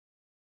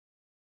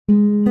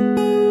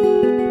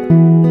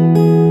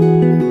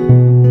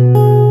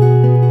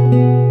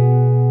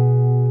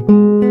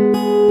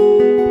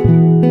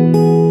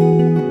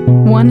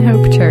One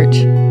Hope Church.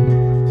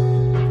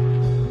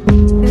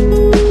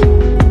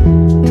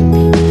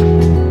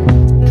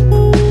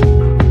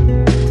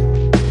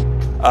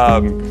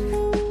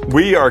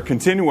 We are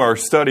continuing our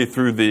study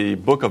through the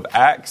book of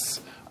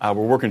Acts. We're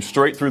working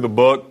straight through the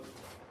book.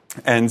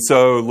 And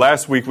so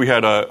last week we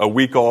had a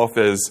week off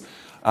as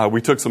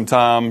we took some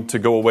time to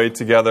go away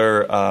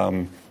together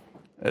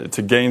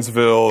to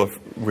Gainesville.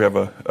 We have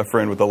a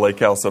friend with a lake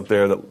house up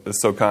there that is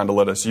so kind to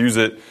let us use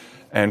it,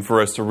 and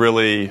for us to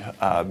really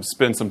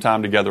spend some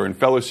time together in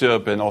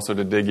fellowship and also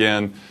to dig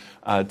in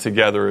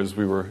together as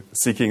we were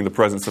seeking the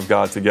presence of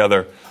God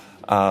together.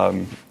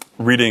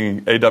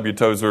 Reading A.W.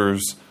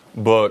 Tozer's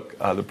book,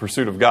 The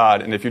Pursuit of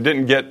God. And if you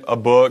didn't get a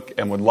book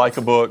and would like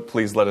a book,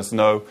 please let us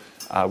know.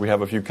 We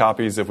have a few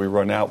copies. If we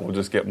run out, we'll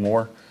just get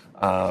more.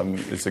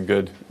 It's a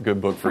good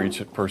book for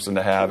each person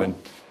to have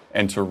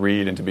and to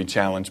read and to be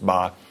challenged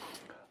by.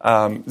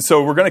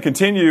 So we're going to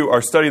continue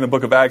our study in the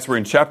book of Acts. We're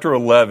in chapter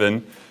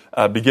 11,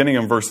 beginning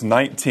in verse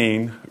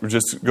 19. We'll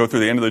just go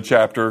through the end of the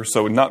chapter,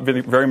 so not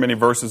very many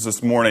verses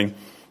this morning.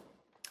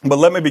 But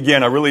let me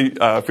begin. I really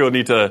feel a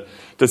need to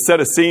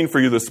set a scene for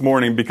you this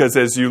morning, because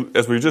as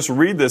we just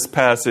read this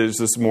passage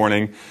this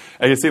morning,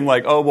 it seemed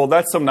like, oh, well,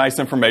 that's some nice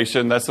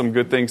information. That's some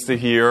good things to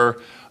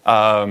hear.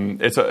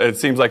 It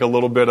seems like a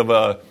little bit of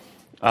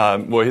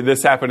well,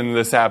 this happened and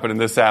this happened and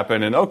this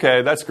happened, and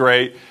okay, that's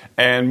great.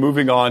 And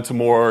moving on to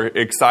more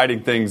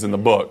exciting things in the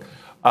book.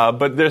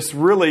 But there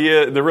really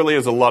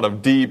is a lot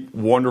of deep,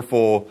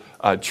 wonderful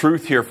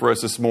truth here for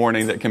us this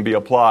morning that can be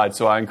applied.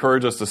 So I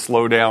encourage us to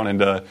slow down and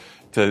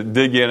to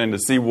dig in and to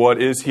see what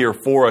is here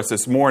for us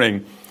this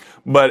morning.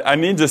 But I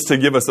need just to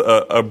give us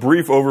a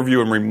brief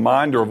overview and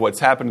reminder of what's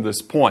happened to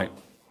this point.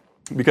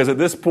 Because at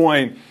this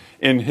point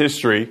in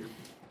history,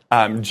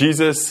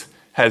 Jesus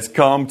has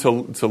come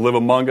to live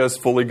among us,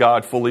 fully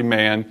God, fully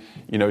man,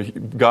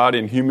 God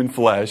in human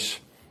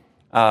flesh,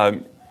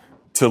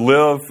 to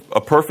live a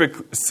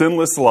perfect,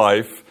 sinless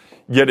life,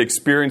 yet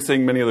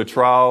experiencing many of the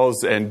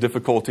trials and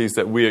difficulties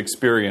that we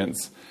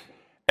experience.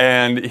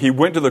 And he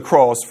went to the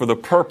cross for the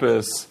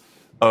purpose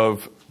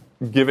of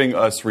giving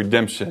us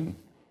redemption,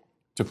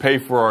 to pay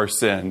for our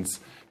sins,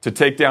 to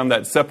take down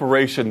that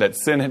separation that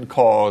sin had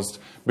caused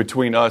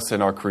between us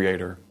and our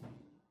Creator.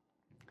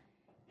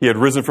 He had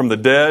risen from the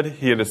dead.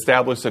 He had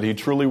established that he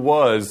truly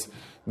was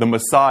the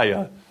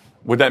Messiah.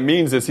 What that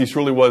means is he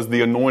truly was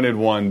the anointed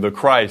one, the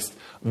Christ,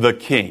 the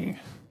King.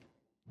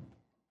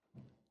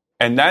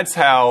 And that's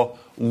how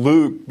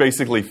Luke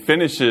basically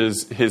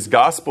finishes his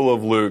Gospel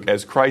of Luke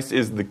as Christ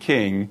is the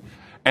King.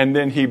 And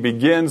then he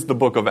begins the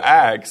book of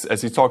Acts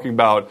as he's talking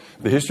about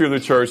the history of the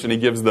church, and he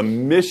gives the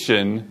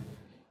mission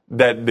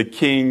that the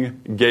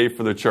king gave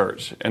for the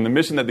church. And the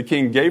mission that the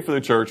king gave for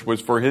the church was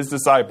for his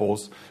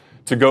disciples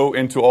to go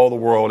into all the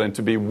world and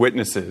to be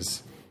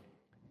witnesses.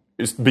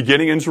 It's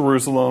beginning in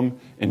Jerusalem,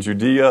 in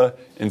Judea,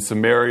 in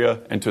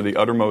Samaria, and to the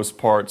uttermost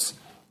parts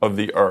of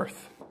the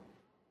earth.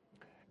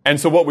 And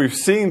so what we've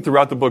seen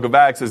throughout the book of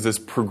Acts is this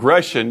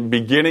progression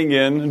beginning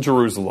in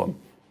Jerusalem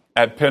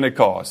at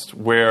Pentecost,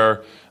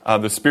 where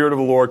the Spirit of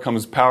the Lord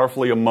comes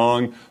powerfully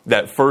among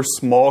that first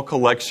small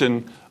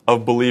collection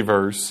of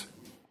believers.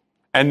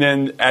 And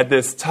then at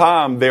this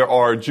time, there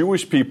are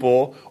Jewish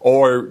people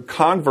or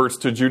converts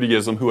to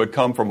Judaism who had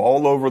come from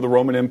all over the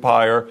Roman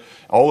Empire,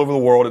 all over the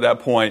world at that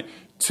point,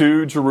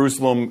 to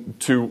Jerusalem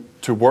to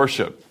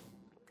worship.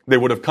 They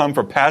would have come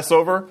for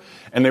Passover,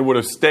 and they would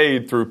have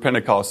stayed through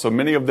Pentecost. So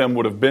many of them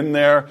would have been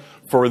there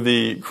for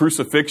the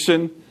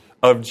crucifixion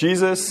of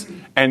Jesus,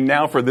 and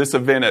now for this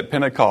event at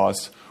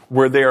Pentecost,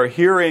 where they are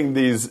hearing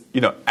these,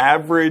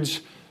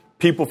 average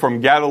people from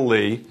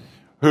Galilee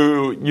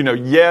who,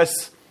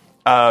 yes,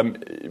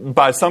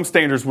 by some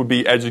standards would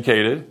be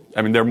educated.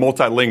 I mean, they're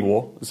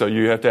multilingual, so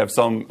you have to have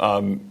some,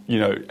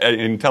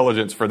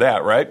 intelligence for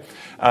that, right?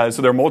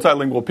 So they're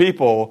multilingual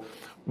people,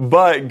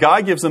 but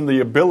God gives them the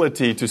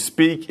ability to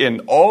speak in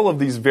all of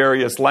these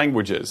various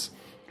languages.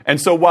 And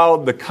so while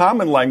the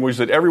common language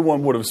that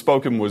everyone would have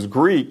spoken was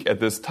Greek at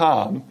this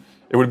time,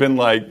 it would have been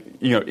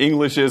like,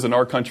 English is in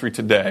our country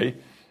today.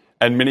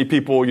 And many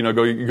people,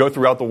 you go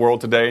throughout the world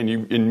today, and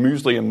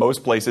usually in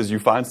most places you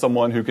find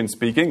someone who can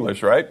speak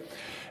English, right?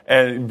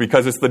 And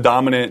because it's the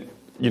dominant,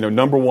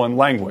 number one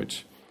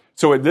language.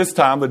 So at this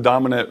time, the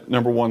dominant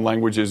number one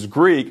language is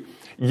Greek.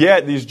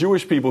 Yet these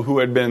Jewish people who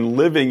had been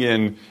living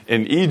in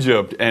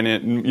Egypt and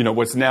in,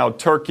 what's now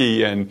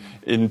Turkey and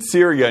in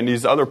Syria and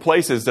these other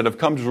places that have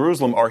come to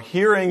Jerusalem are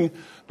hearing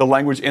the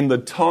language in the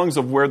tongues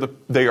of where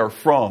they are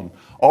from.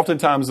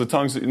 Oftentimes the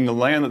tongues in the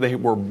land that they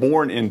were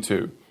born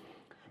into.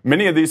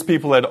 Many of these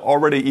people had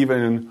already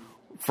even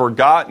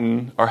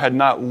forgotten or had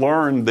not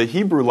learned the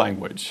Hebrew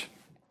language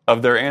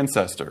of their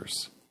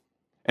ancestors.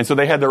 And so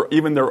they had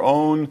their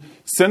own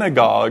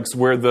synagogues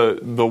where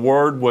the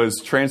word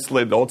was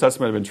translated, the Old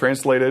Testament had been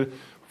translated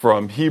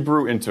from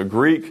Hebrew into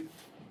Greek,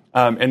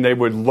 and they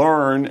would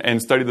learn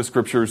and study the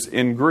scriptures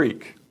in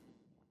Greek.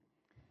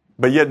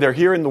 But yet they're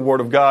hearing the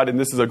word of God, and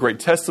this is a great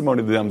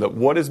testimony to them that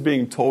what is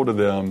being told to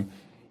them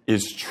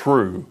is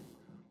true.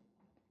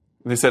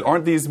 They said,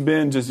 aren't these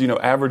men just,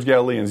 average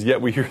Galileans,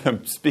 yet we hear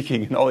them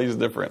speaking in all these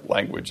different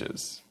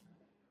languages?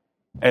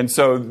 And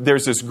so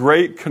there's this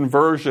great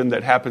conversion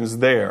that happens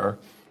there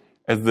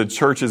as the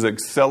church is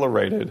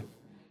accelerated.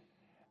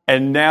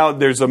 And now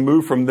there's a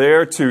move from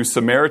there to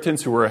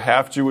Samaritans who are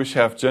half Jewish,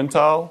 half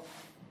Gentile.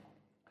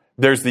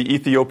 There's the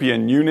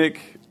Ethiopian eunuch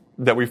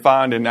that we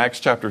find in Acts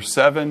chapter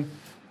 7,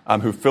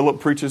 who Philip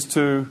preaches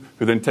to,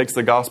 who then takes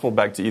the gospel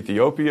back to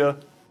Ethiopia.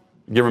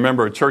 You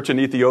remember a church in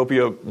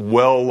Ethiopia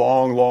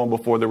long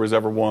before there was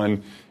ever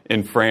one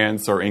in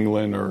France or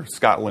England or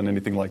Scotland,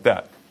 anything like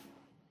that.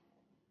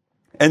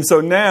 And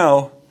so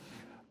now,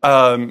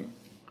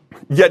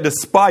 yet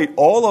despite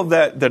all of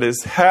that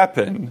has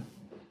happened,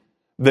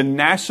 the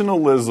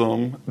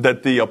nationalism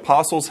that the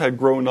apostles had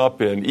grown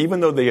up in,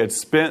 even though they had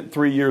spent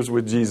 3 years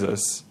with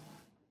Jesus,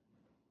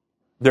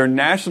 their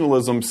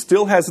nationalism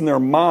still has in their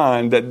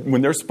mind that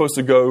when they're supposed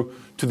to go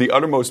to the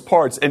uttermost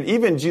parts, and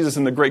even Jesus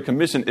in the Great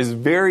Commission is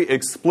very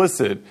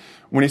explicit.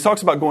 When he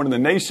talks about going to the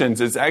nations,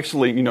 it's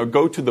actually,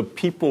 go to the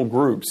people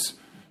groups,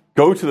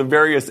 go to the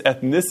various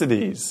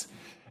ethnicities.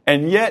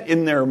 And yet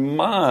in their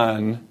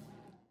mind,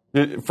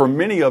 for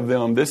many of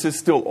them, this is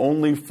still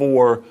only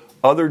for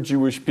other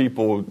Jewish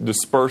people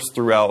dispersed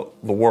throughout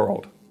the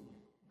world.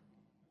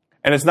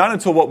 And it's not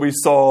until what we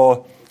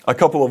saw a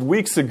couple of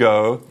weeks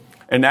ago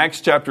in Acts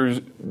chapter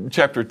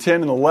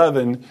 10 and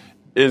 11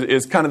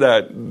 is kind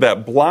of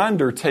that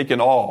blinder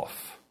taken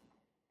off.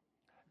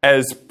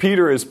 As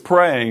Peter is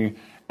praying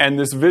and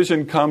this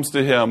vision comes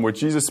to him with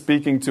Jesus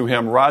speaking to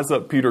him, rise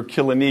up, Peter,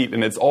 kill and eat.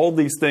 And it's all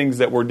these things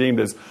that were deemed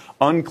as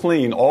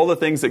unclean, all the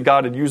things that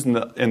God had used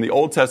in the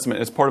Old Testament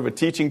as part of a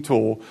teaching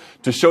tool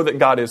to show that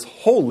God is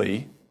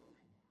holy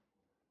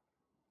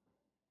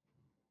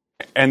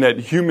and that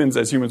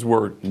humans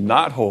were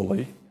not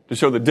holy, to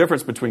show the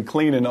difference between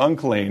clean and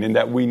unclean, and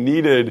that we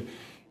needed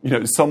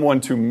someone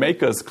to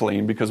make us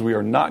clean because we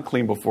are not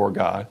clean before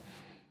God.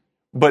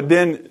 But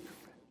then,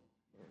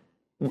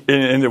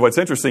 and what's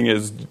interesting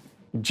is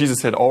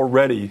Jesus had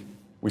already,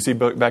 we see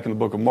back in the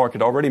book of Mark,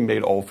 had already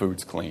made all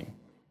foods clean.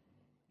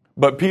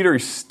 But Peter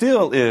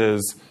still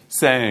is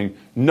saying,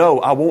 no,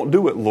 I won't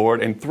do it,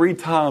 Lord. And 3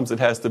 times it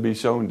has to be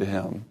shown to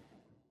him.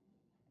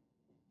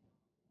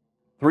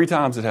 3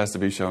 times it has to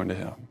be shown to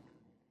him.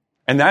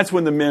 And that's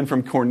when the men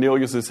from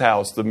Cornelius'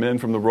 house, the men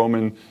from the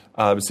Roman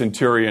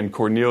centurion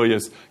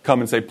Cornelius,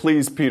 come and say,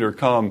 please, Peter,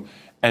 come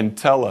and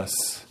tell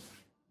us.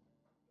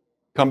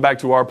 Come back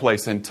to our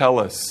place and tell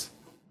us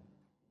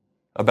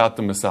about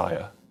the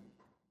Messiah.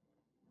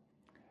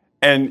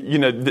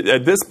 And,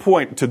 at this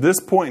point, to this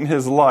point in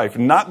his life,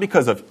 not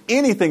because of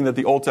anything that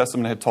the Old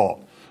Testament had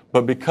taught,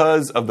 but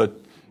because of the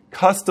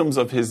customs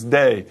of his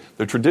day,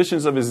 the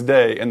traditions of his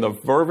day, and the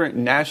fervent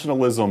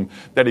nationalism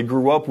that he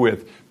grew up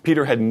with,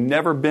 Peter had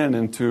never been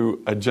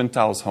into a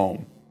Gentile's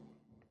home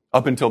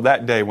up until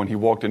that day when he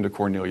walked into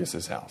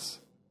Cornelius' house.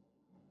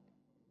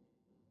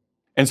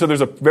 And so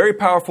there's a very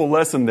powerful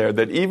lesson there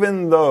that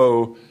even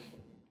though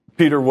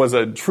Peter was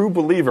a true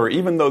believer,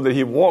 even though that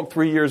he walked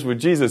 3 years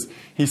with Jesus,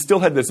 he still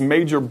had this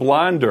major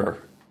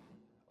blinder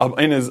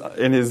in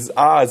his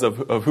eyes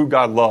of who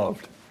God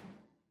loved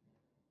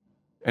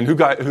and who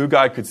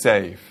God could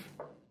save.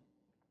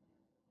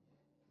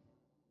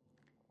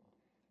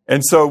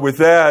 And so with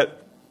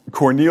that,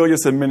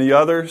 Cornelius and many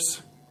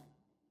others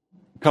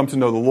come to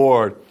know the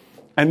Lord.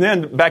 And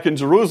then back in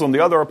Jerusalem,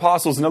 the other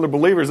apostles and other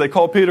believers, they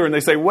call Peter and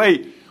they say,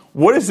 wait,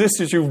 what is this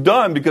that you've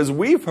done? Because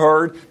we've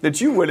heard that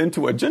you went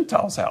into a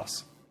Gentile's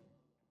house.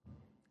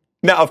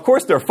 Now, of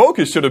course, their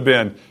focus should have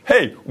been,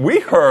 hey, we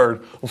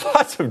heard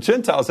lots of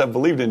Gentiles have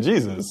believed in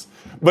Jesus.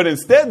 But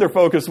instead, their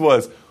focus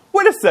was,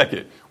 wait a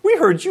second, we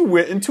heard you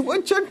went into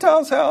a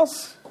Gentile's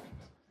house.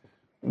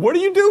 What are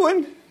you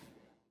doing?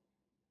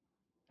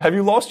 Have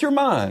you lost your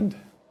mind?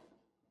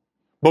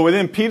 But when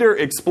then Peter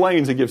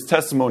explains and gives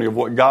testimony of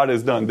what God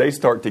has done, they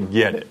start to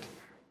get it.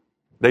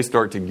 They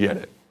start to get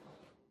it.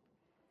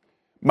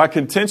 My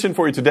contention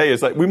for you today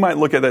is like we might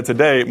look at that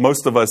today,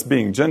 most of us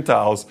being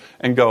Gentiles,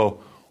 and go,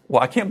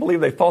 well, I can't believe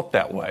they thought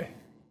that way.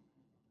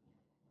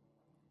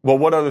 Well,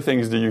 what other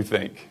things do you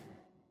think?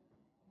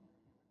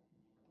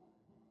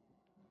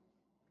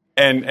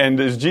 And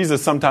does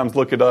Jesus sometimes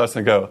look at us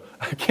and go,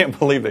 I can't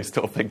believe they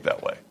still think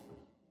that way?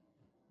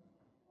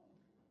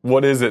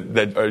 What is it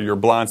that are your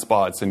blind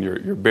spots and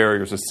your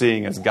barriers of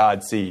seeing as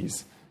God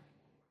sees?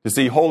 To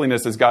see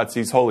holiness as God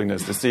sees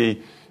holiness. To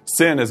see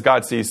sin as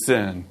God sees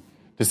sin.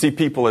 To see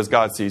people as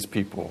God sees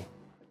people.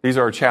 These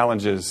are our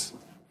challenges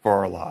for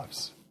our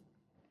lives.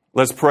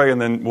 Let's pray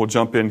and then we'll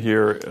jump in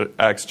here at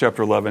Acts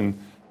chapter 11,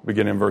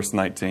 beginning in verse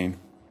 19.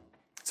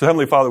 So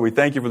Heavenly Father, we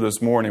thank you for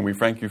this morning. We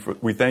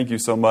thank you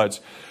so much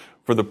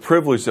for the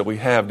privilege that we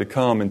have to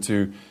come and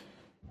to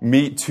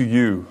meet to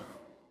you,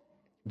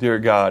 dear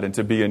God, and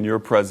to be in your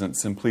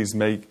presence. And please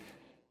make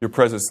your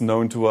presence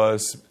known to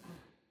us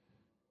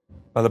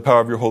by the power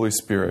of your Holy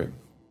Spirit.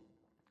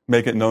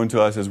 Make it known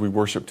to us as we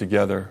worship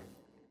together,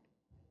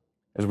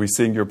 as we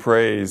sing your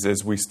praise,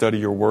 as we study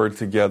your word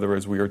together,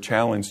 as we are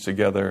challenged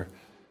together.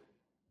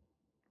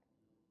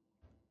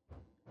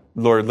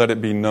 Lord, let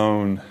it be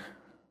known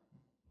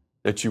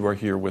that you are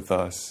here with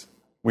us.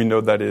 We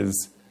know that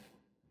is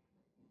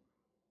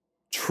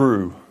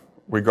true,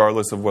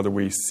 regardless of whether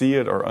we see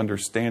it or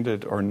understand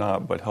it or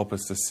not, but help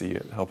us to see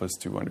it, help us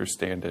to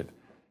understand it,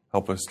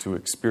 help us to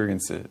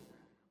experience it.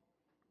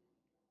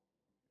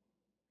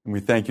 And we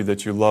thank you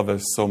that you love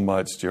us so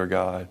much, dear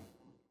God,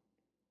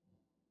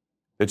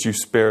 that you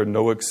spared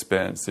no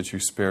expense, that you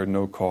spared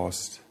no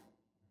cost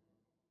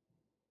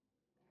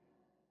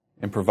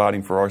in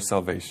providing for our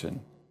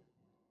salvation,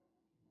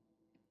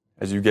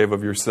 as you gave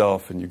of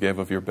yourself and you gave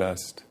of your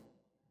best,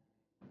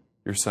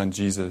 your Son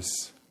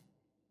Jesus,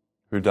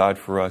 who died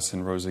for us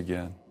and rose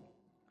again.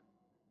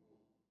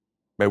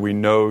 May we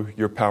know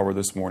your power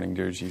this morning,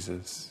 dear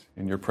Jesus.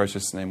 In your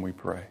precious name we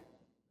pray.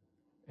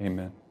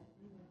 Amen.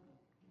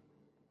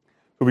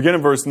 We begin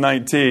in verse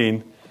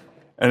 19,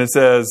 and it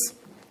says,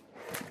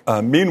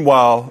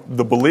 meanwhile,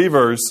 the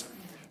believers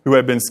who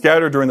had been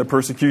scattered during the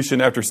persecution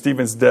after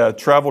Stephen's death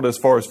traveled as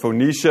far as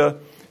Phoenicia,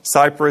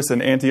 Cyprus,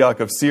 and Antioch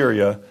of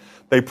Syria.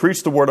 They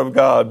preached the word of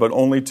God, but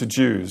only to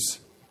Jews.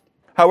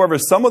 However,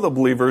 some of the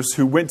believers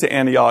who went to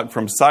Antioch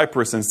from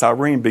Cyprus and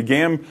Cyrene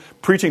began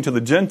preaching to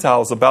the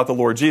Gentiles about the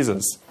Lord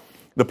Jesus.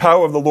 The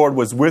power of the Lord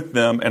was with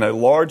them, and a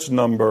large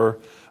number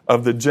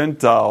of the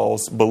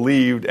Gentiles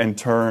believed and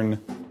turned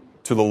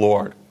to the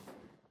Lord.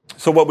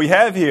 So what we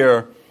have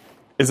here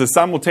is a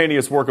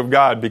simultaneous work of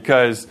God,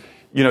 because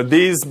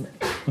these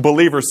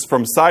believers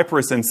from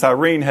Cyprus and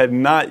Cyrene had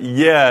not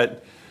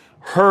yet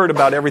heard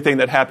about everything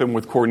that happened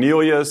with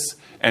Cornelius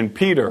and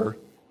Peter,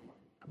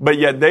 but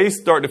yet they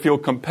start to feel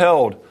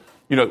compelled.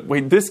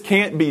 Wait, this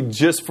can't be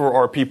just for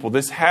our people.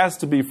 This has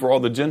to be for all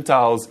the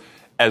Gentiles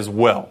as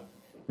well.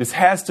 This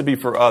has to be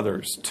for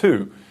others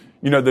too.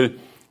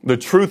 The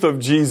truth of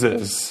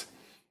Jesus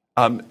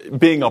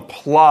being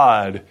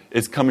applied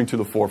is coming to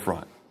the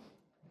forefront.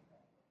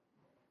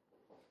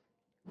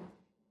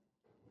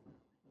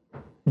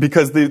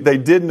 Because they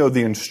did know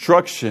the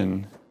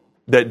instruction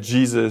that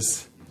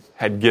Jesus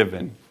had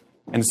given.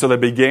 And so they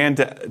began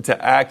to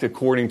act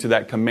according to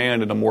that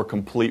command in a more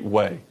complete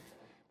way.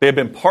 They had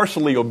been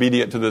partially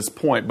obedient to this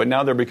point, but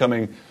now they're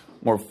becoming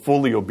more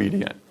fully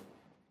obedient.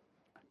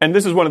 And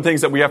this is one of the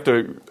things that we have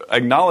to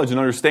acknowledge and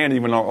understand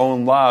even in our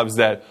own lives,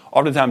 that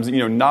oftentimes,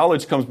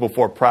 knowledge comes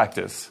before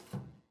practice.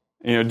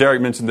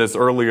 Derek mentioned this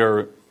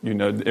earlier,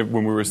 when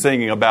we were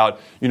singing about,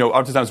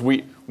 oftentimes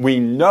we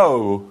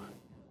know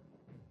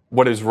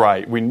what is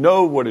right. We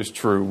know what is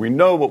true. We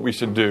know what we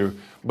should do.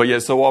 But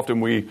yet so often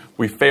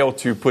we fail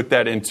to put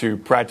that into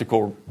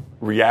practical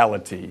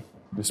reality,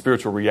 the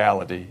spiritual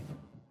reality.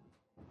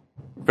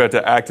 We've got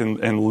to act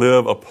and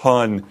live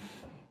upon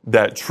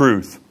that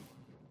truth.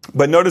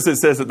 But notice it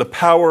says that the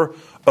power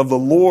of the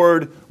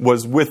Lord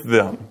was with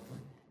them.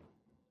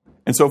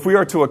 And so if we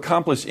are to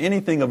accomplish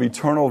anything of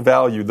eternal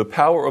value, the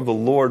power of the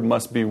Lord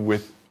must be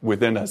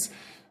within us.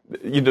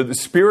 The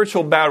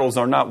spiritual battles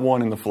are not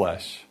won in the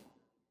flesh.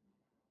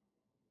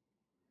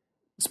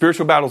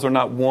 Spiritual battles are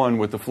not won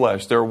with the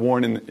flesh. They're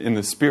won in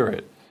the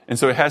Spirit. And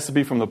so it has to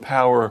be from the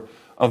power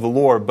of the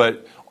Lord.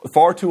 But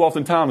far too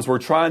often times we're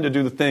trying to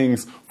do the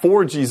things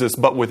for Jesus,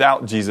 but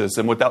without Jesus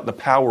and without the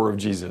power of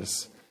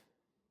Jesus.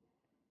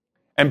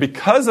 And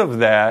because of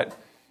that,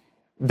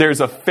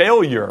 there's a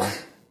failure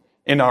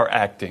in our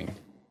acting.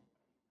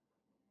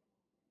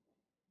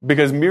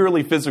 Because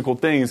merely physical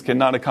things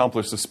cannot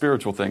accomplish the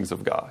spiritual things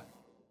of God.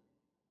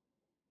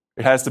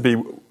 It has to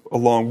be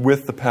along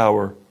with the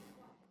power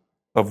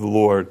of the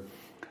Lord.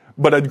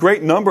 But a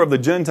great number of the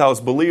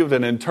Gentiles believed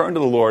and turned to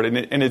the Lord.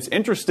 And it's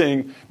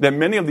interesting that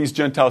many of these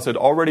Gentiles had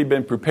already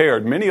been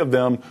prepared. Many of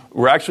them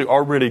were actually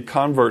already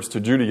converts to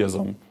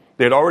Judaism.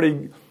 They had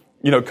already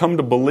come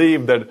to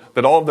believe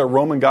that all of their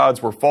Roman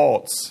gods were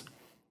false.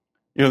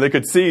 They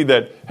could see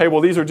that, hey,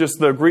 well, these are just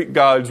the Greek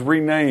gods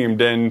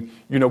renamed. And,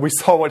 we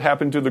saw what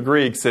happened to the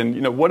Greeks.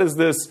 And, what is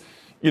this?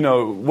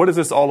 What is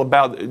this all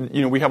about?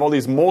 We have all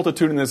these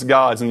multitudinous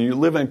gods, and you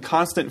live in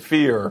constant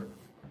fear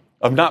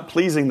of not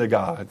pleasing the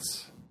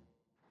gods,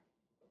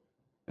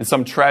 and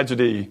some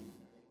tragedy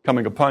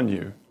coming upon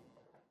you.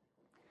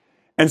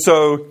 And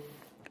so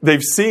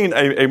they've seen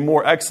a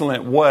more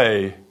excellent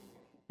way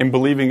in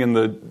believing in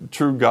the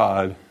true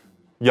God,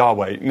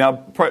 Yahweh.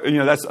 Now,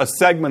 that's a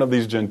segment of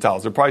these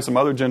Gentiles. There are probably some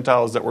other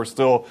Gentiles that were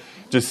still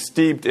just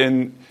steeped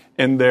in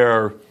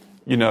their,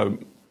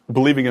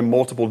 believing in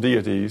multiple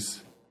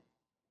deities,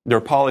 their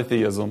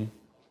polytheism,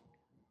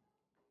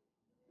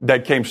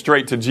 that came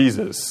straight to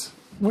Jesus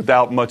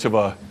without much of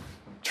a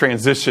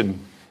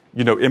transition,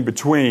 in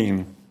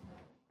between.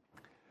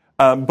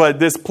 But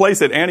this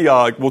place at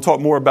Antioch, we'll talk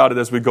more about it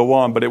as we go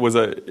on, but it was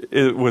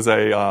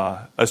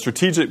a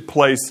strategic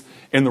place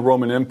in the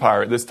Roman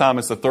Empire. At this time,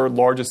 it's the third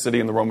largest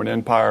city in the Roman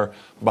Empire,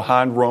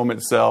 behind Rome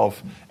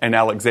itself and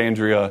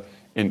Alexandria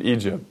in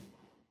Egypt.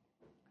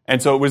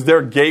 And so it was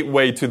their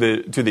gateway to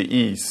the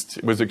east.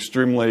 It was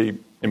extremely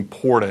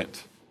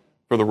important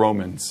for the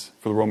Romans,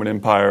 for the Roman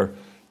Empire,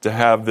 to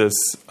have this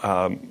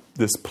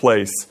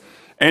place.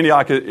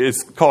 Antioch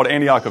is called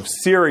Antioch of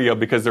Syria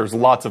because there's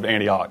lots of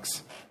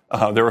Antiochs.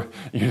 There,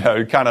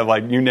 kind of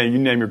like you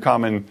name your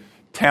common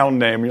town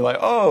name. You're like,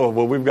 oh,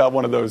 well, we've got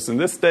one of those in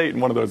this state,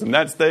 and one of those in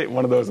that state, and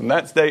one of those in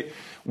that state.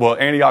 Well,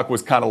 Antioch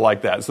was kind of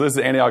like that. So this is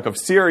Antioch of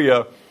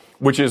Syria,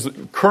 which is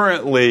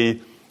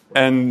currently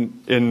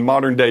in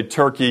modern-day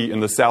Turkey in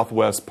the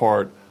southwest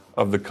part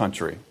of the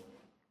country.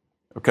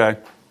 Okay?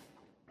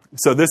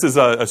 So this is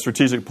a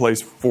strategic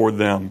place for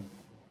them.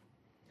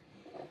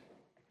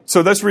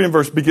 So let's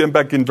begin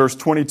back in verse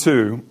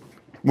 22.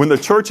 When the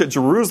church at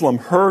Jerusalem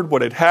heard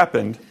what had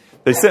happened,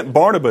 they sent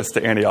Barnabas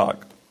to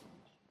Antioch.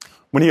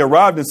 When he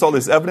arrived and saw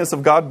this evidence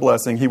of God's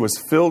blessing, he was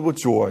filled with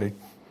joy,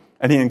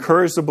 and he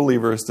encouraged the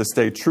believers to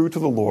stay true to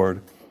the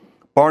Lord.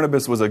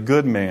 Barnabas was a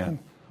good man,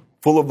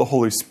 full of the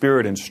Holy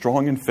Spirit and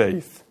strong in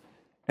faith,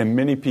 and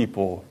many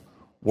people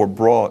were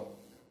brought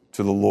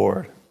to the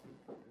Lord.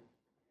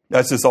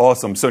 That's just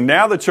awesome. So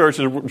now the church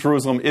of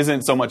Jerusalem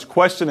isn't so much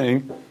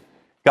questioning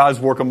God's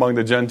work among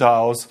the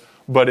Gentiles,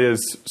 but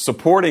is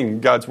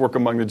supporting God's work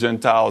among the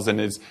Gentiles and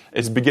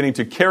is beginning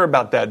to care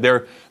about that.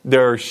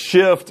 Their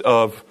shift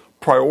of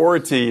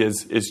priority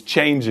is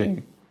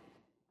changing.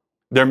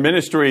 Their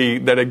ministry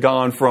that had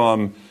gone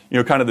from,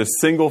 kind of the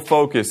single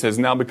focus has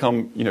now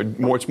become,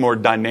 much more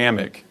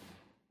dynamic,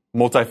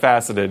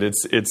 multifaceted.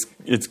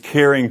 It's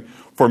caring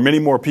for many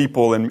more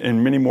people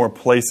in many more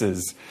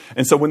places.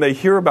 And so when they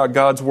hear about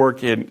God's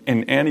work in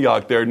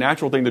Antioch, their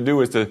natural thing to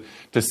do is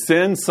to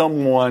send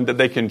someone that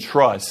they can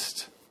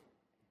trust,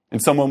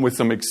 and someone with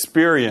some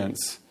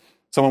experience,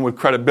 someone with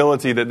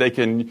credibility that they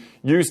can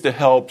use to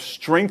help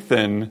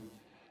strengthen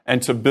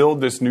and to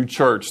build this new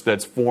church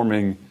that's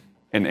forming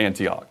in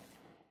Antioch.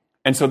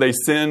 And so they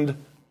send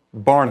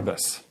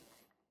Barnabas.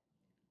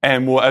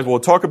 And as we'll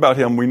talk about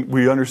him,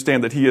 we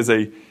understand that he is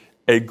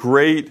a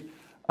great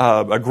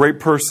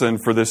person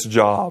for this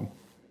job.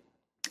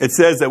 It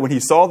says that when he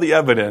saw the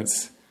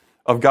evidence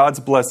of God's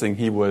blessing,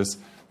 he was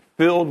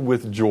filled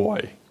with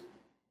joy.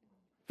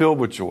 Filled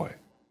with joy.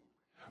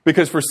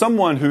 Because for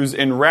someone who's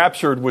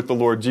enraptured with the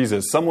Lord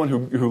Jesus, someone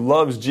who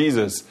loves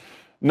Jesus,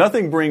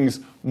 nothing brings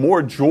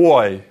more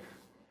joy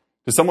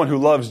to someone who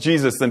loves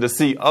Jesus than to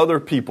see other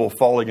people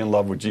falling in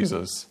love with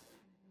Jesus,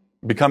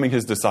 becoming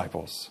his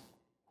disciples.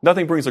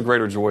 Nothing brings a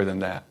greater joy than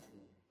that.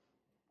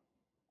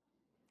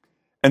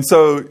 And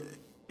so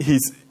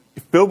he's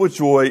filled with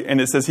joy,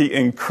 and it says he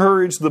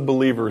encouraged the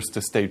believers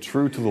to stay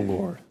true to the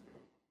Lord.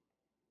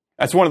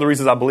 That's one of the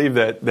reasons I believe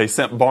that they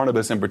sent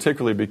Barnabas in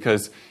particular,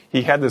 because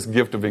he had this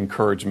gift of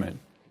encouragement.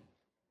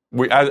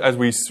 As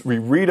we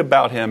read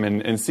about him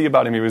and see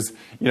about him, he was,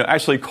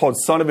 actually called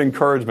Son of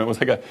Encouragement. It was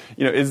like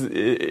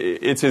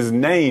it's his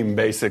name,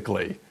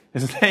 basically.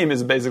 His name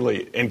is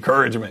basically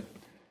encouragement.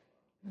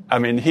 I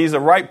mean, he's the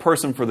right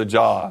person for the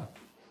job,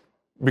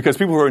 because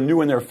people who are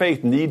new in their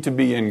faith need to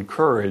be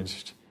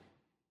encouraged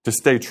to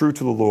stay true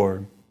to the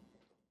Lord.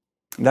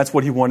 And that's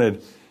what he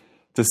wanted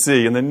to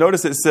see. And then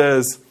notice it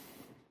says,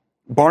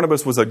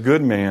 Barnabas was a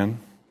good man,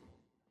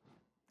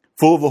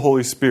 full of the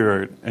Holy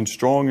Spirit and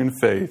strong in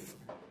faith,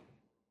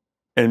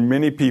 and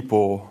many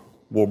people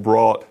were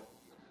brought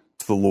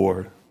to the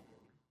Lord.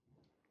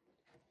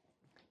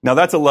 Now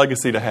that's a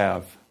legacy to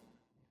have.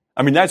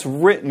 I mean, that's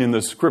written in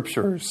the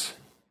scriptures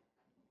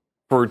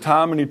for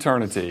time and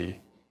eternity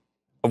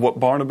of what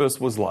Barnabas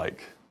was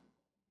like.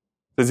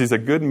 It says he's a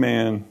good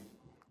man,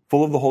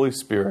 full of the Holy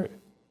Spirit,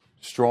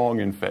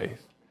 strong in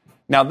faith.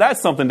 Now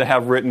that's something to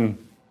have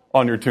written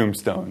on your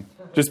tombstone.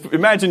 Just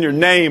imagine your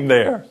name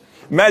there.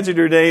 Imagine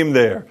your name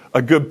there.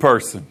 A good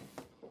person.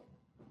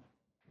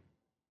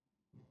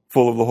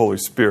 Full of the Holy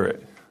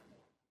Spirit.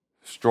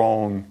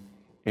 Strong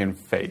in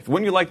faith.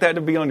 Wouldn't you like that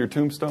to be on your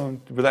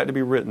tombstone? For that to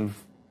be written?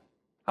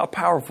 How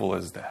powerful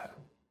is that?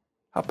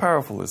 How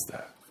powerful is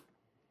that?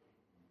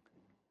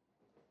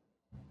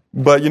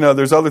 But,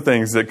 there's other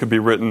things that could be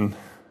written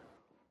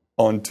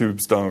on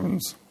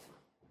tombstones.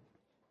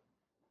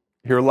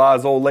 Here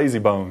lies old lazy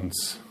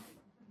bones.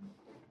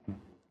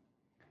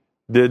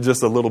 Did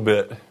just a little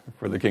bit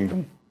for the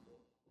kingdom.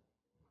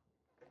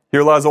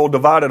 Here lies old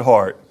divided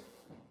heart.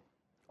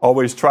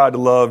 Always tried to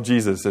love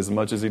Jesus as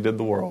much as he did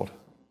the world.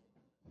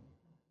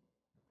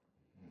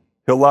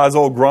 Here lies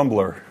old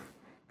grumbler.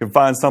 Can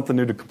find something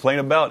new to complain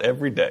about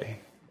every day.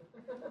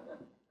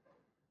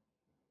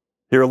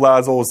 Here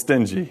lies old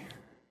stingy.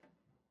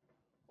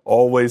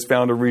 Always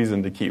found a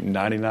reason to keep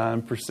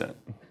 99%.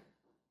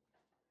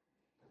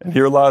 And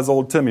here lies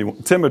old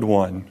timid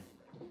one.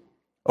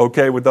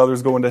 Okay with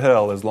others going to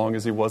hell as long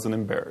as he wasn't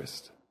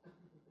embarrassed.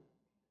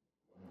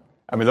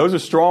 I mean, those are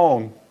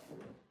strong,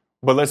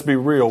 but let's be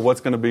real.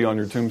 What's going to be on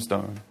your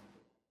tombstone?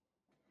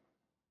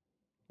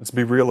 Let's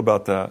be real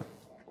about that.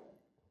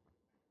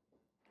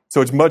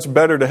 So it's much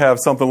better to have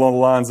something along the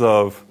lines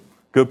of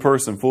good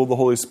person, full of the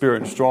Holy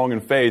Spirit, and strong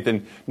in faith.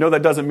 And no,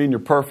 that doesn't mean you're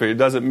perfect. It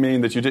doesn't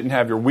mean that you didn't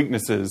have your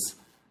weaknesses.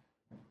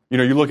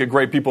 You look at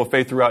great people of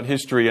faith throughout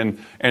history,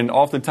 and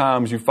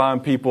oftentimes you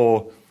find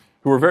people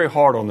who are very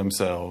hard on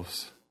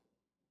themselves,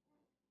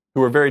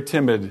 who are very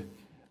timid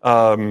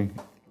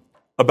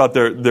about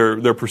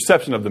their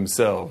perception of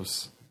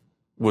themselves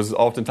was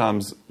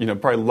oftentimes,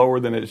 probably lower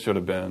than it should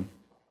have been.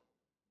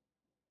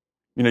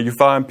 You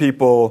find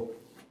people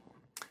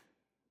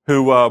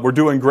who were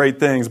doing great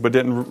things but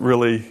didn't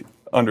really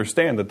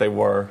understand that they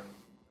were.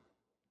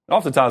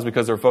 Oftentimes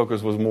because their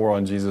focus was more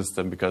on Jesus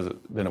than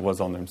it was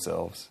on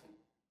themselves.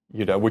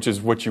 Which is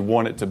what you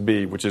want it to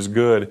be, which is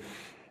good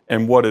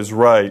and what is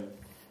right.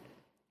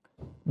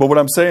 But what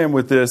I'm saying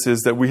with this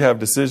is that we have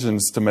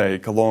decisions to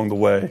make along the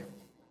way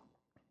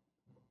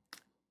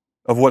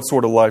of what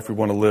sort of life we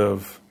want to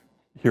live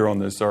here on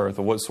this earth,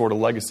 or what sort of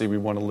legacy we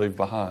want to leave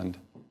behind.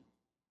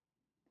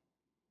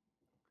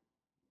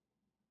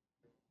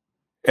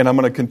 And I'm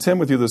going to contend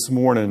with you this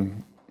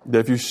morning that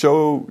if you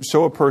show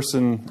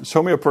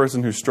me a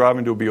person who's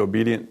striving to be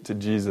obedient to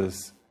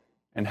Jesus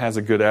and has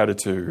a good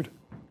attitude,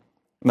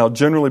 and I'll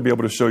generally be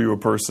able to show you a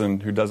person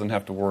who doesn't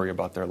have to worry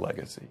about their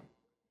legacy.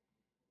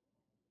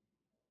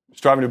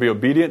 Striving to be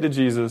obedient to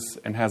Jesus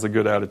and has a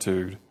good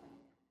attitude,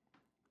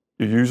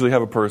 you usually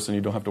have a person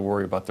you don't have to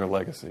worry about their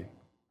legacy.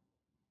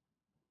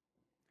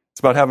 It's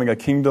about having a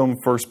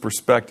kingdom-first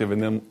perspective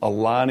and then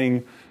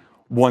aligning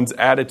one's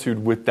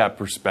attitude with that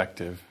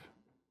perspective.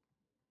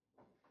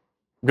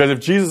 Because if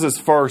Jesus is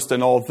first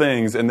in all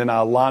things, and then I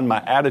align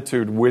my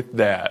attitude with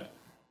that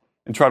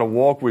and try to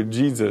walk with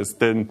Jesus,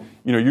 then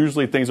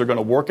usually things are going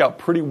to work out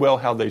pretty well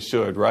how they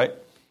should, right?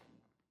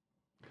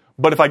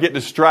 But if I get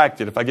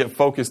distracted, if I get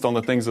focused on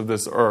the things of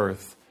this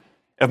earth,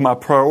 if my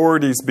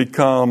priorities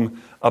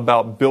become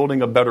about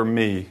building a better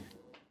me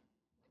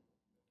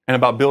and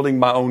about building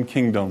my own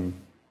kingdom,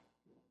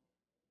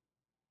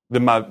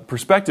 then my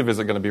perspective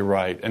isn't going to be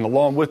right. And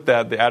along with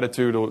that, the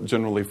attitude will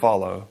generally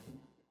follow.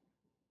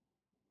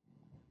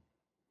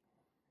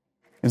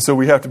 And so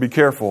we have to be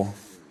careful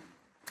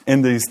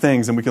in these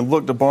things. And we can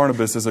look to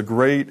Barnabas as a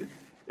great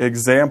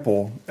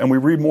example. And we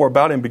read more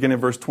about him beginning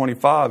in verse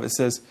 25. It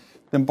says,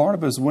 "Then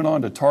Barnabas went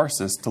on to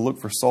Tarsus to look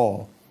for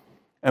Saul.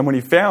 And when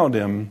he found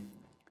him,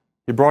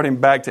 he brought him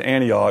back to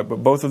Antioch.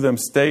 But both of them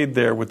stayed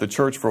there with the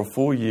church for a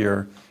full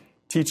year,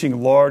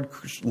 teaching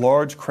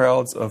large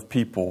crowds of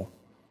people.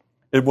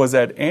 It was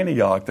at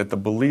Antioch that the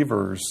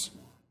believers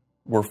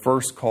were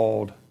first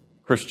called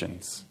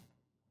Christians."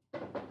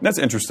 That's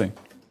interesting.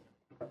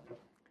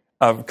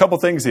 A couple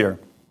things here.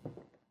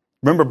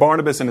 Remember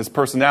Barnabas and his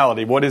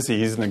personality. What is he?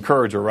 He's an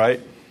encourager, right?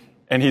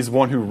 And he's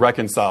one who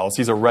reconciles.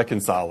 He's a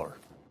reconciler.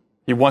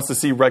 He wants to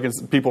see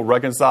people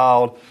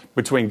reconciled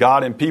between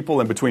God and people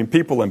and between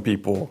people and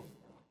people.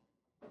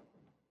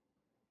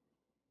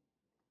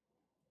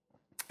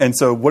 And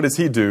so what does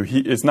he do?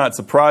 It's not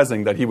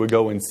surprising that he would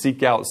go and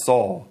seek out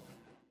Saul.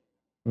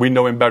 We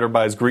know him better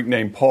by his Greek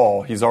name,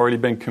 Paul. He's already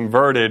been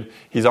converted.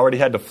 He's already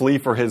had to flee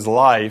for his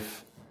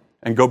life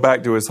and go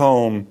back to his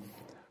home.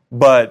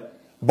 But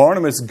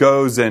Barnabas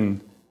goes and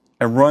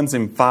runs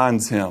and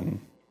finds him.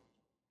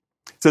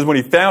 It says when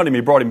he found him, he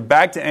brought him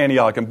back to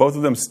Antioch, and both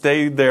of them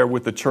stayed there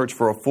with the church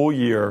for a full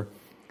year,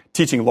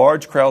 teaching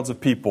large crowds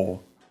of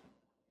people.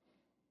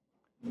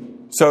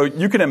 So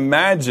you can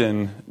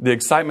imagine the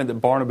excitement that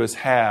Barnabas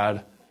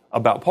had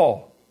about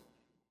Paul.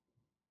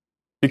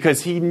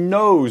 Because he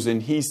knows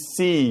and he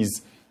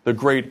sees the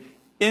great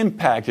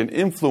impact and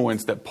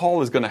influence that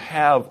Paul is going to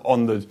have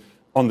on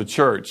the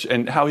church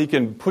and how he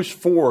can push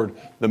forward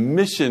the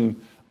mission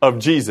of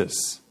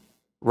Jesus,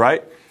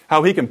 right?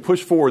 How he can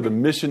push forward the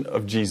mission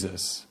of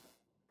Jesus.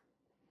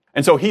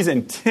 And so he's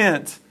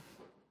intent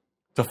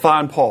to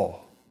find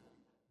Paul,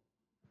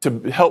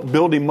 to help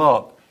build him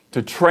up,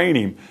 to train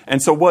him.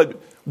 And so what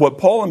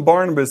Paul and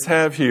Barnabas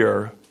have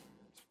here,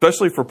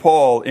 especially for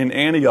Paul in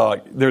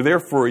Antioch, they're there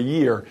for a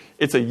year.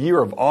 It's a year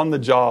of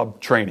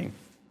on-the-job training.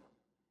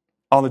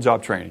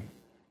 On-the-job training.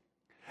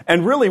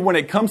 And really, when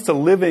it comes to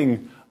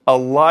living a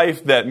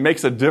life that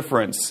makes a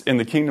difference in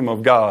the kingdom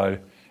of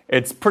God,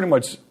 it's pretty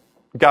much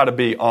got to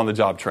be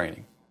on-the-job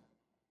training.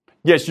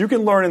 Yes, you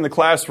can learn in the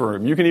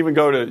classroom. You can even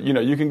go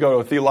to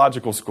a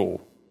theological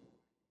school.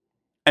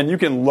 And you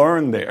can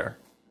learn there.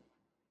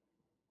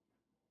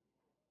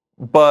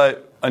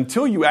 But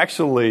until you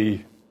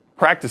actually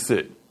practice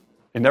it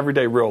in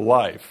everyday real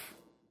life,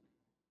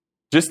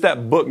 just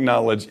that book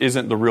knowledge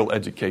isn't the real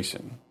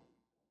education.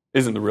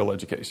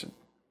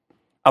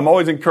 I'm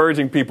always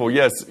encouraging people,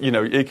 yes,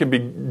 it can be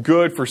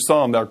good for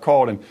some that are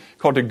called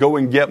to go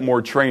and get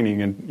more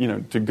training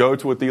and, to go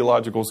to a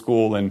theological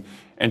school and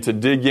to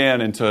dig in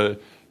and to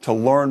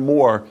learn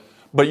more.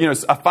 But,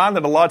 I find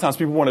that a lot of times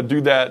people want to do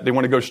that. They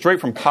want to go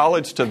straight from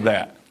college to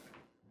that.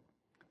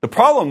 The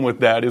problem with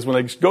that is when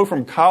they go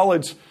from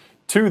college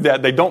to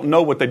that, they don't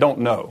know what they don't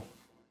know.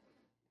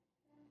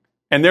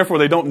 And therefore,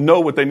 they don't know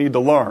what they need to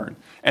learn.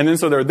 And then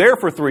so they're there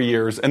for 3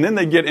 years, and then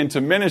they get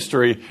into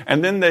ministry,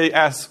 and then they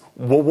ask,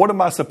 well, what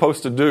am I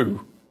supposed to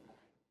do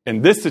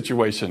in this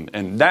situation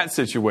and that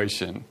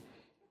situation?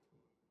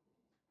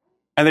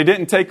 And they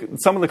didn't take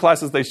some of the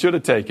classes they should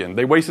have taken.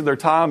 They wasted their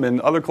time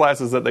in other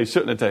classes that they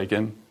shouldn't have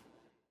taken.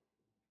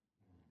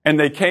 And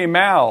they came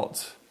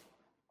out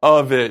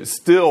of it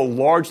still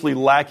largely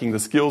lacking the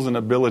skills and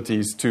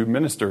abilities to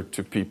minister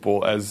to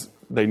people as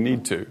they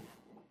need to.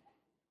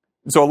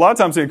 So a lot of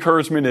times the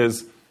encouragement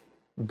is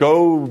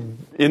go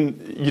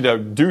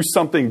in, do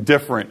something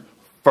different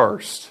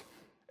first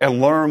and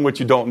learn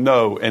what you don't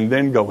know and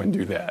then go and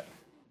do that.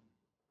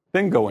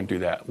 then go and do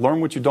that.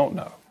 Learn what you don't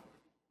know.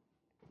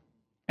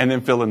 And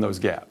then fill in those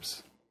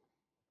gaps.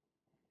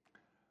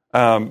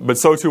 But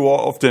so too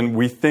often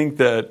we think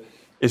that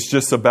it's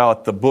just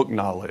about the book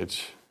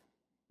knowledge.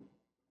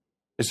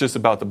 It's just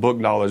about the book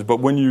knowledge. But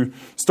when you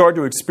start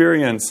to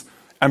experience,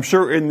 I'm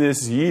sure in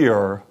this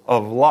year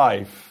of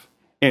life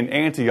in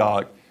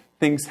Antioch,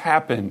 things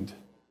happened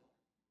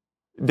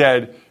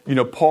that,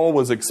 Paul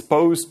was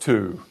exposed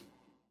to.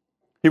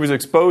 He was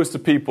exposed to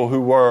people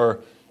who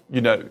were,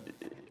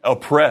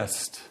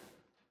 oppressed.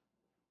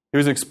 He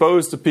was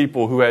exposed to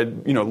people who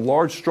had,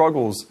 large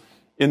struggles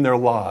in their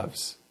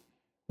lives.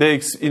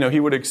 He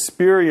would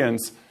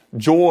experience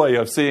joy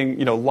of seeing,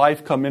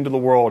 life come into the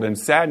world and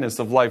sadness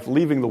of life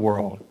leaving the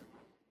world.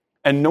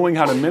 And knowing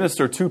how to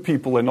minister to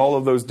people in all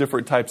of those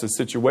different types of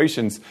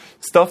situations,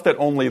 stuff that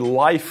only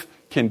life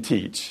can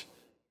teach,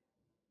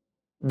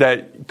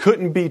 that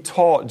couldn't be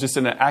taught just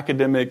in an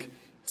academic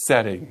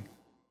setting,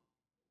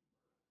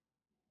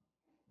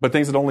 but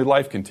things that only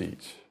life can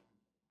teach.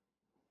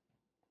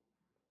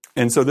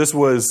 And so this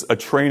was a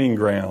training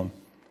ground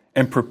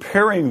and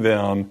preparing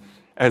them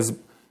as,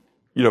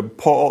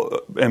 Paul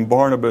and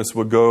Barnabas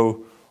would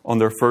go on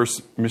their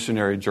first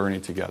missionary journey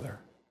together,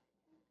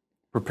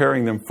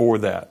 preparing them for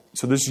that.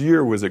 So this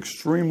year was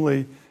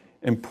extremely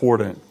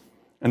important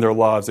in their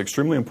lives,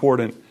 extremely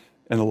important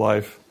in the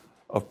life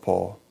of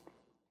Paul.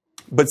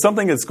 But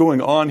something that's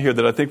going on here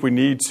that I think we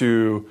need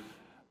to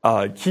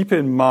keep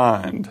in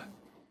mind.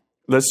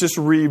 Let's just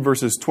read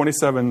verses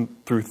 27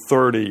 through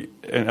 30.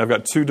 And I've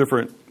got two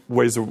different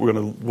ways that we're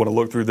going to want to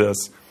look through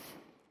this.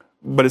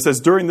 But it says,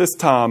 during this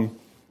time,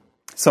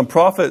 some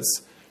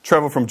prophets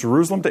traveled from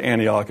Jerusalem to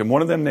Antioch, and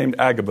one of them, named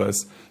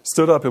Agabus,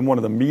 stood up in one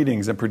of the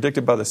meetings and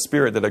predicted by the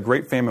Spirit that a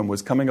great famine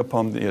was coming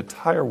upon the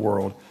entire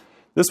world.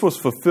 This was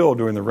fulfilled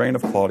during the reign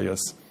of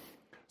Claudius.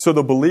 So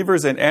the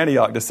believers in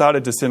Antioch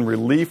decided to send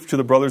relief to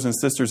the brothers and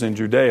sisters in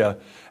Judea,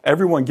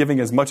 everyone giving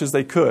as much as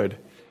they could.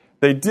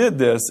 They did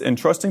this,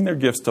 entrusting their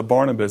gifts to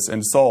Barnabas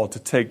and Saul to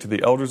take to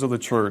the elders of the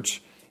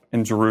church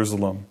in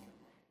Jerusalem.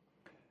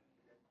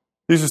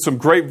 These are some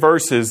great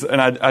verses, and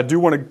I do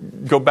want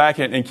to go back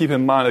and keep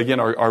in mind, again,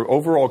 our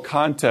overall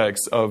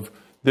context of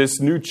this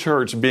new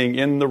church being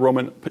in the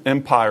Roman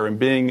Empire and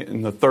being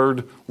in the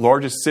third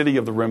largest city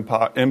of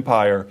the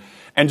empire,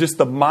 and just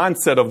the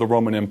mindset of the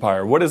Roman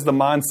Empire. What is the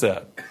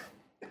mindset?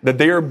 That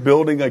they are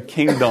building a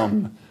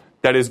kingdom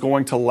that is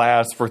going to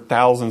last for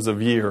thousands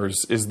of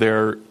years is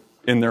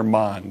in their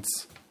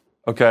minds.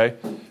 Okay?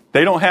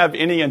 They don't have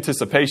any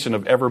anticipation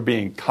of ever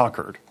being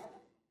conquered.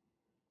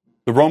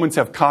 The Romans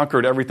have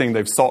conquered everything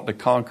they've sought to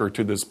conquer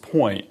to this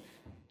point.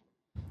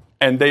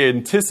 And they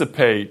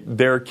anticipate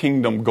their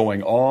kingdom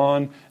going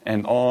on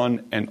and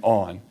on and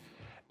on.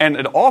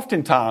 And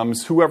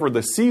oftentimes, whoever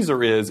the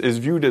Caesar is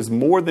viewed as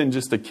more than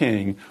just a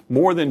king,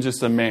 more than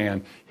just a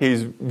man.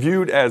 He's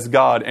viewed as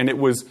God, and it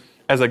was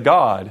as a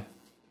god,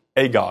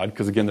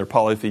 because again, they're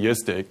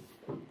polytheistic.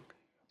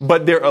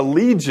 But their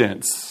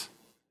allegiance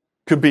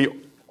could be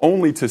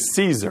only to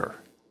Caesar.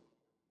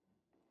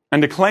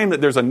 And to claim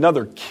that there's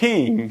another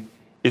king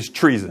is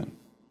treason.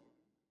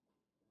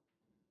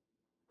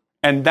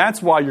 And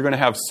that's why you're going to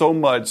have so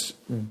much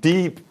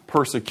deep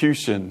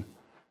persecution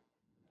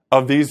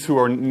of these who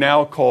are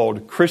now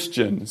called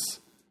Christians,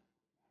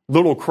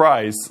 little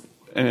Christ,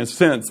 in a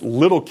sense,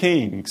 little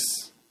kings.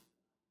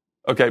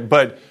 Okay,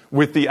 but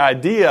with the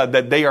idea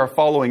that they are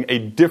following a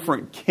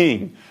different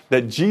king,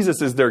 that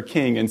Jesus is their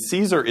king, and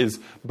Caesar is,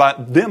 by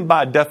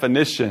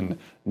definition,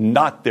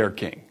 not their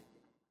king.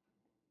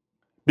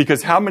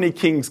 Because how many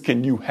kings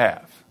can you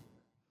have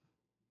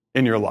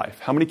in your life?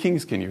 How many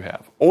kings can you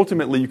have?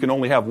 Ultimately, you can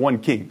only have one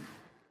king.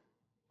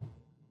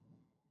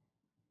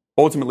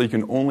 Ultimately, you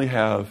can only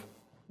have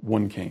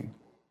one king.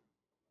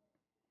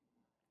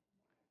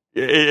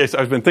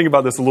 I've been thinking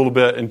about this a little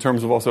bit in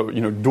terms of also,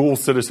 dual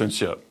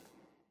citizenship.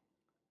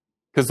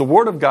 Because the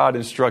Word of God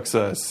instructs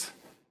us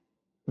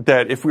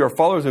that if we are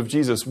followers of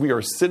Jesus, we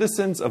are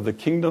citizens of the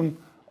kingdom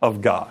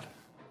of God.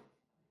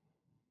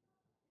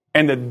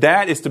 And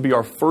that is to be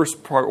our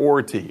first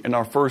priority and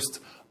our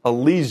first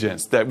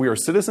allegiance, that we are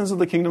citizens of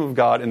the kingdom of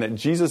God and that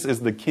Jesus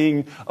is the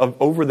king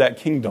over that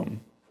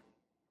kingdom.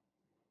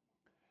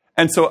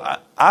 And so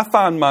I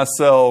find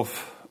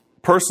myself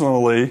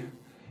personally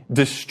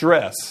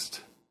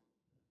distressed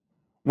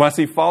when I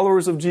see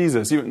followers of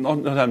Jesus, even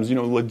sometimes,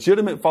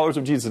 legitimate followers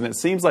of Jesus, and it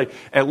seems like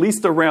at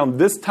least around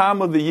this time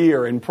of the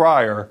year and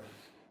prior,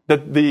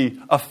 that the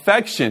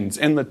affections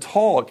and the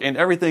talk and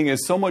everything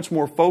is so much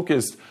more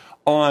focused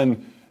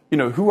on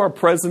who our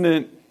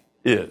president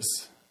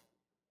is.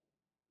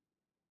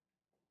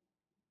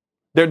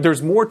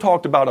 There's more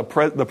talked about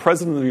the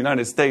president of the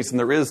United States than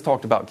there is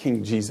talked about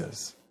King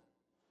Jesus.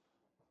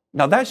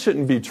 Now, that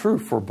shouldn't be true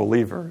for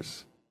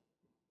believers,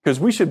 because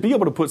we should be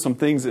able to put some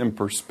things in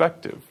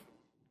perspective.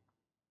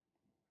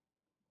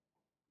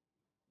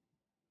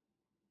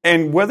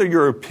 And whether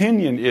your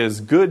opinion is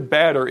good,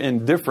 bad, or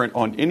indifferent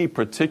on any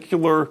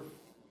particular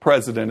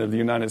president of the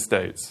United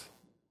States,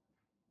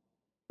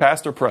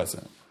 past or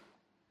present,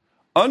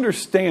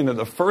 understand that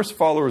the first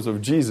followers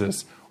of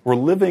Jesus we're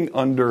living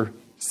under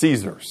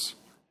Caesars.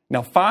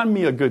 Now find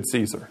me a good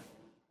Caesar.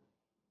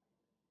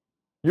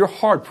 You're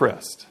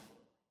hard-pressed.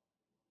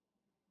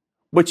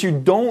 But you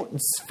don't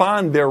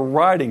find their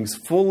writings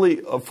full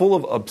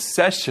of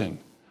obsession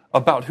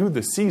about who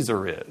the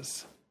Caesar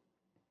is.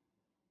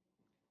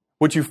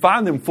 What you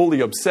find them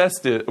fully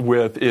obsessed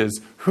with is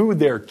who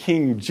their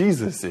King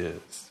Jesus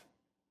is.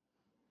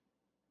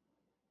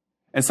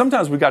 And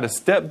sometimes we got to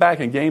step back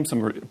and gain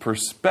some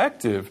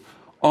perspective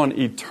on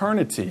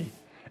eternity.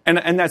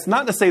 And that's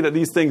not to say that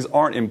these things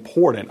aren't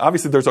important.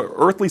 Obviously, there's an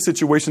earthly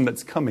situation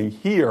that's coming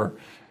here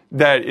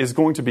that is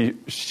going to be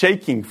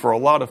shaking for a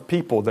lot of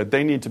people that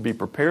they need to be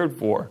prepared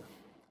for.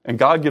 And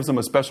God gives them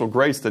a special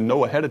grace to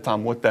know ahead of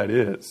time what that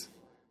is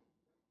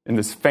in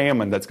this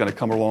famine that's going to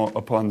come along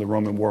upon the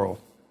Roman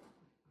world.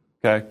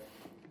 Okay?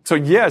 So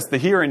yes, the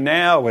here and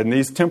now and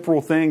these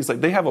temporal things, like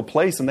they have a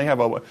place and they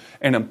have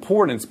an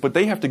importance, but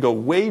they have to go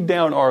way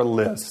down our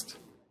list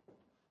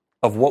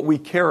of what we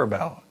care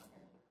about.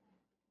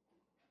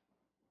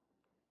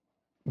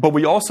 But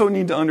we also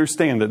need to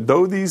understand that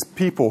though these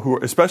people, who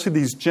are, especially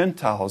these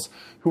Gentiles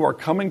who are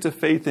coming to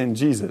faith in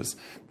Jesus,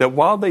 that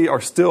while they are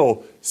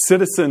still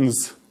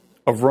citizens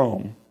of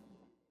Rome,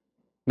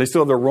 they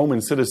still have their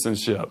Roman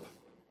citizenship,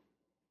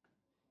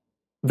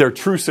 their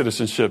true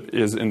citizenship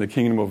is in the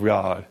kingdom of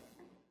God.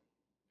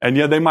 And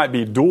yeah, they might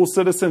be dual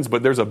citizens,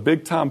 but there's a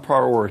big time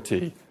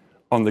priority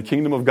on the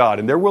kingdom of God.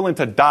 And they're willing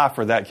to die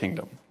for that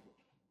kingdom.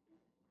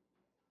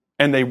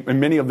 And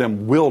many of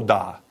them will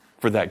die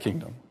for that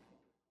kingdom.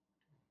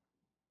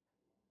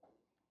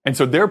 And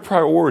so their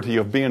priority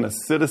of being a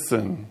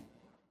citizen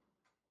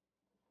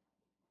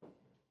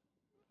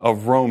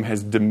of Rome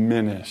has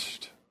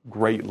diminished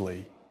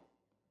greatly,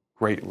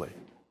 greatly.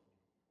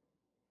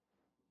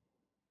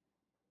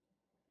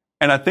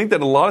 And I think that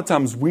a lot of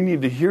times we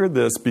need to hear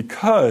this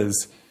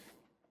because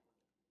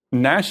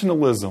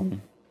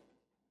nationalism,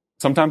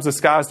 sometimes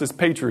disguised as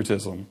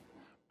patriotism,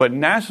 but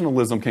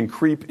nationalism can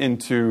creep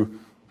into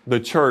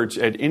the church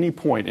at any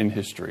point in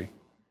history.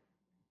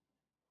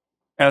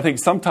 And I think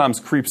sometimes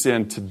creeps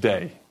in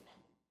today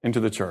into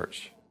the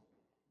church.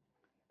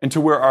 And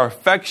to where our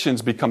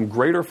affections become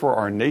greater for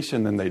our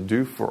nation than they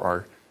do for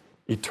our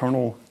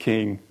eternal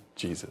King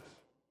Jesus.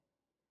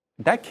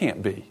 That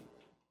can't be.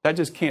 That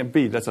just can't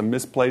be. That's a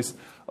misplace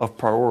of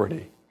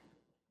priority.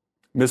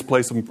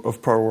 Misplace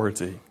of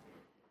priority.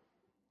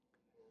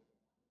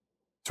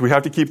 So we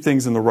have to keep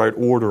things in the right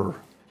order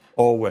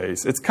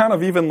always. It's kind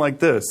of even like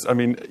this. I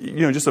mean,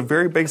 just a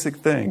very basic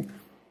thing.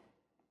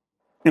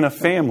 In a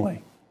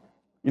family,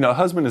 a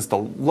husband is to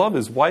love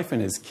his wife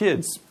and his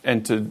kids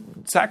and to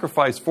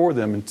sacrifice for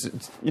them and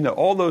to,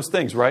 all those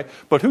things, right?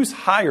 But who's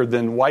higher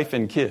than wife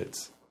and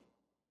kids?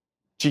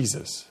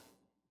 Jesus.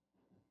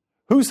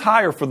 Who's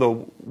higher for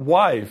the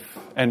wife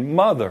and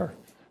mother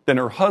than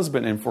her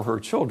husband and for her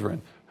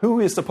children? Who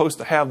is supposed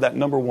to have that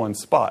number one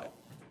spot?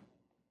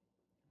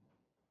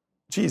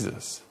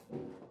 Jesus.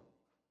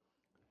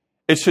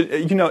 It should,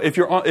 if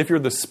you're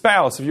the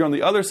spouse, if you're on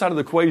the other side of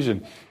the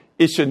equation,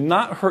 it should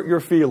not hurt your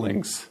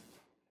feelings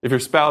if your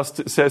spouse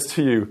says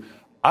to you,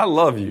 I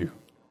love you,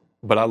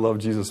 but I love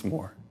Jesus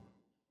more.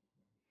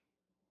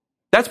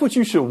 That's what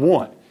you should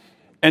want.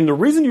 And the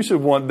reason you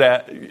should want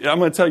that, I'm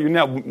going to tell you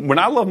now, when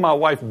I love my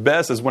wife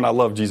best is when I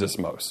love Jesus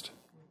most.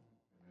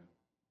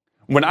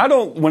 When I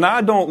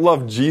don't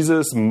love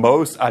Jesus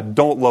most, I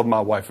don't love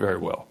my wife very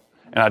well.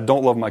 And I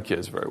don't love my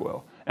kids very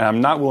well. And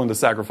I'm not willing to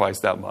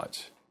sacrifice that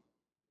much.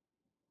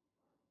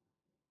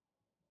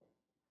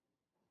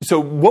 So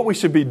what we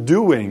should be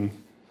doing,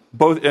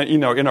 both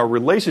in our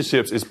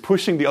relationships, is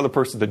pushing the other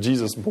person to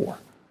Jesus more.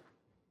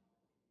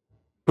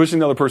 Pushing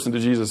the other person to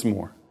Jesus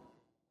more.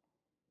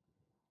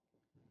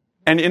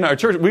 And in our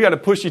church, we got to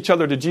push each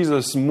other to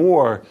Jesus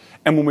more.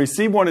 And when we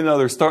see one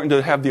another starting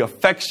to have the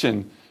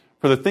affection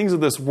for the things of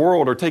this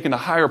world or taking a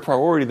higher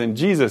priority than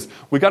Jesus,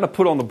 we got to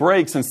put on the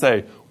brakes and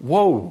say,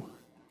 whoa,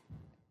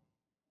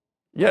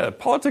 yeah,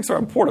 politics are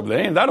important, but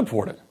they ain't that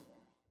important.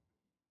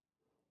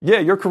 Yeah,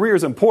 your career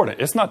is important.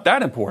 It's not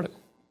that important.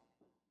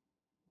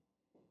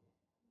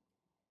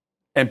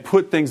 And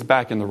put things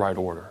back in the right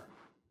order.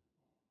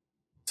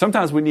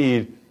 Sometimes we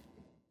need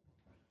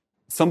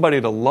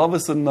somebody to love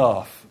us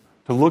enough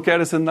to look at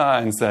us in the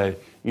eye and say,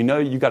 you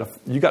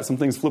got some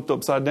things flipped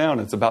upside down.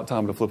 It's about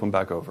time to flip them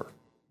back over. You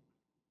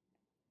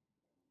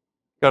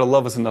got to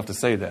love us enough to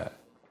say that.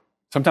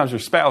 Sometimes your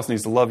spouse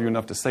needs to love you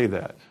enough to say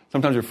that.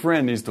 Sometimes your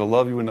friend needs to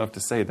love you enough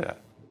to say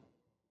that.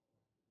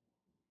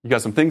 You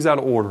got some things out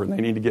of order and they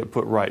need to get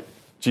put right.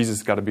 Jesus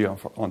has got to be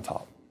on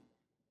top.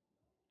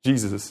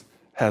 Jesus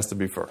has to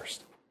be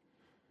first.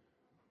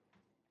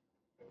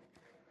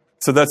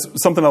 So that's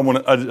something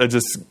I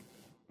just,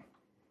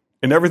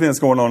 in everything that's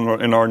going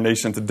on in our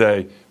nation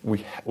today,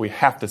 we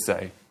have to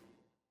say,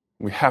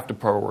 we have to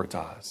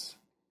prioritize.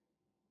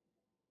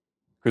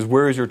 Because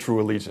where is your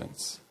true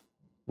allegiance?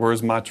 Where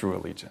is my true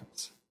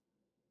allegiance?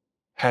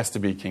 Has to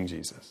be King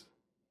Jesus.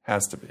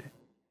 Has to be.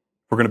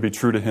 We're going to be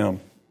true to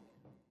him.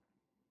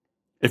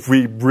 If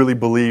we really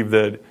believe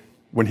that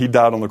when he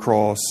died on the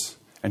cross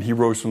and he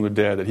rose from the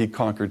dead, that he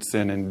conquered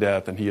sin and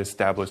death, and he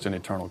established an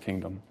eternal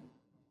kingdom.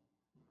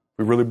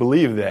 We really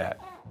believe that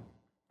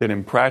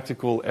in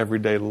practical,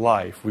 everyday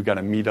life, we've got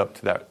to meet up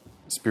to that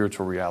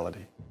spiritual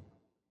reality.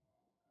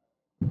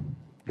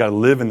 We've got to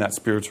live in that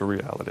spiritual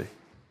reality.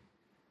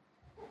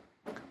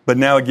 But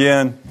now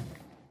again,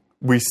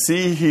 we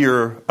see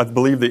here, I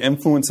believe, the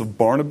influence of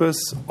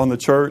Barnabas on the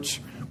church.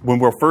 When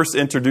we first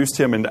introduced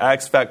him in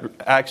Acts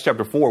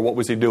chapter 4, what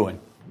was he doing?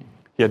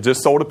 He had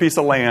just sold a piece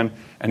of land,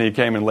 and he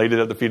came and laid it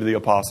at the feet of the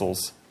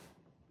apostles,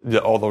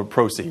 all the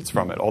proceeds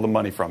from it, all the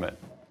money from it.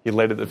 He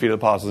laid it at the feet of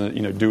the apostles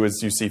and, do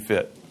as you see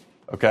fit.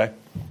 Okay?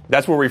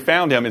 That's where we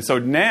found him. And so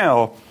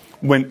now,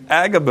 when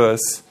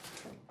Agabus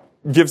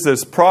gives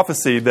this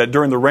prophecy that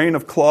during the reign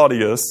of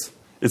Claudius,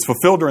 it's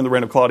fulfilled during the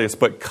reign of Claudius,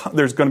 but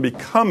there's going to be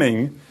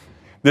coming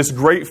this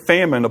great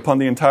famine upon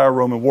the entire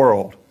Roman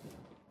world.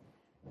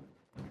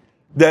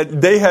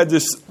 That they had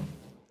this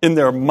in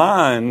their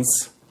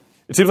minds,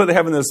 it seems like they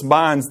have in their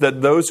minds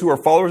that those who are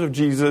followers of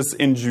Jesus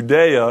in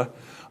Judea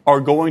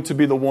are going to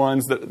be the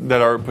ones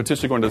that are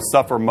potentially going to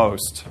suffer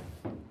most.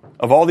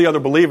 Of all the other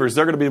believers,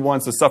 they're going to be the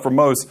ones that suffer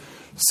most.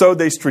 So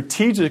they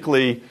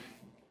strategically,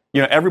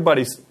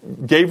 everybody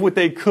gave what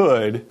they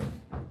could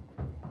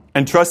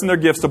and trusting their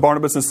gifts to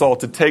Barnabas and Saul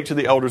to take to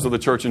the elders of the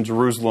church in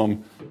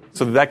Jerusalem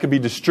so that could be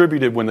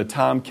distributed when the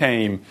time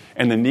came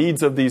and the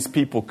needs of these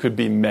people could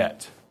be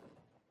met.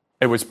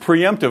 It was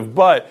preemptive,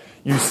 but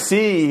you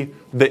see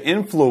the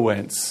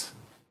influence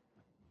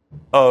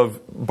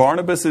of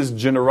Barnabas'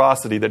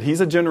 generosity, that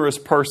he's a generous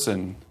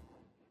person,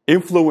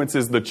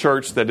 influences the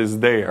church that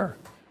is there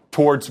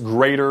towards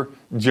greater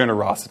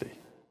generosity.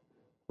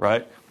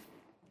 Right?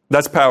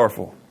 That's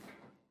powerful.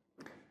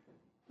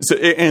 So,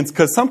 and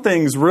because some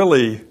things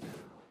really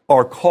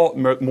are caught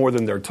more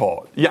than they're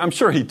taught. Yeah, I'm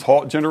sure he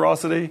taught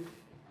generosity,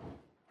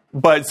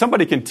 but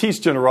somebody can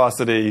teach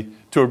generosity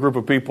to a group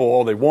of people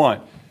all they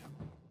want.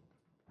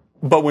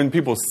 But when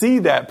people see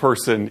that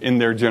person in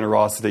their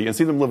generosity and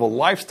see them live a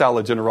lifestyle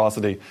of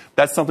generosity,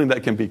 that's something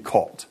that can be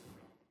caught.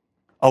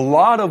 A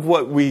lot of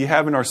what we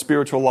have in our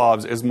spiritual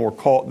lives is more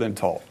caught than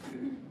taught.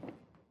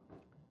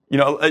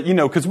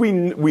 Because we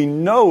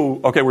know,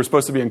 okay, we're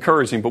supposed to be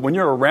encouraging, but when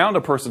you're around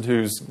a person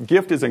whose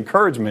gift is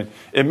encouragement,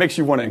 it makes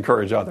you want to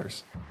encourage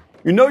others.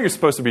 You know you're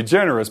supposed to be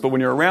generous, but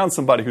when you're around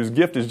somebody whose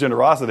gift is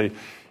generosity,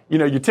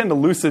 you tend to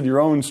loosen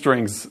your own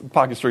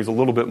pocket strings a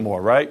little bit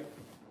more, right?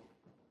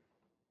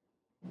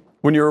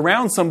 When you're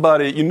around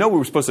somebody,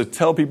 we're supposed to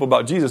tell people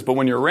about Jesus, but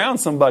when you're around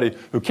somebody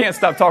who can't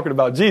stop talking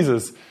about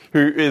Jesus,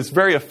 who is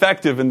very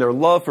effective in their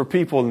love for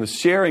people and the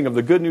sharing of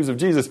the good news of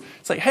Jesus,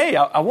 it's like, hey,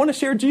 I want to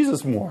share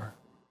Jesus more.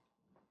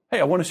 Hey,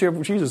 I want to share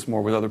Jesus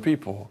more with other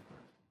people.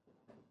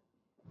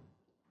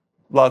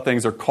 A lot of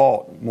things are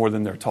caught more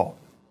than they're taught.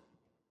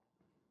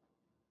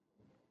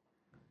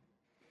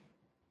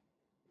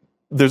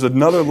 There's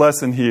another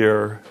lesson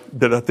here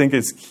that I think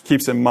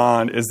keeps in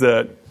mind is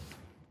that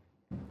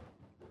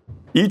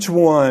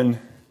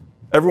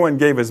everyone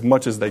gave as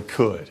much as they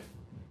could.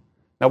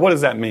 Now, what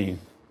does that mean?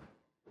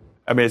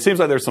 I mean, it seems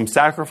like there's some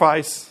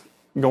sacrifice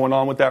going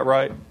on with that,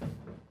 right?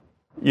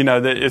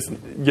 That it's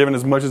given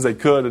as much as they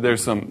could.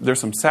 There's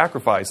some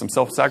sacrifice, some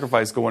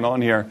self-sacrifice going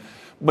on here.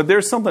 But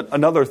there's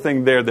another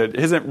thing there that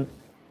isn't,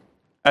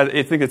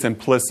 I think it's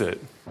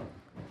implicit.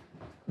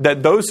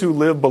 That those who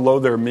live below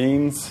their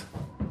means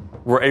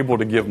were able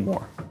to give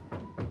more.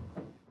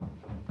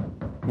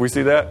 We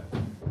see that?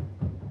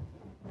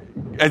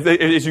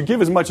 As you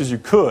give as much as you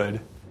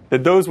could,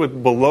 that those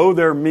with below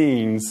their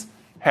means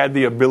had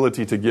the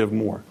ability to give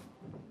more.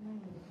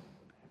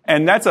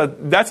 And that's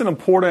an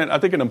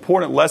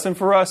important lesson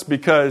for us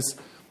because,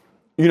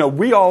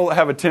 we all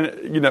have a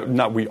tendency,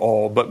 not we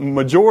all, but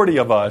majority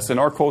of us in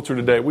our culture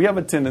today, we have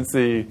a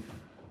tendency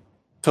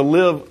to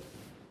live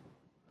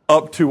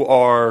up to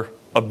our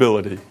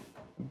ability,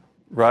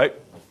 right?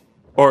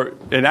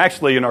 And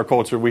actually in our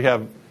culture, we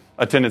have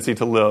a tendency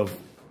to live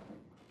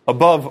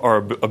above our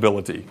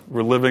ability.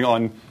 We're living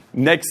on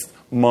next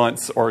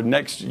month's or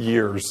next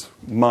year's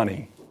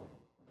money.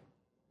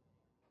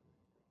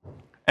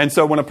 And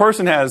so when a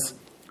person has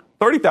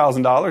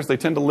 $30,000, they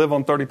tend to live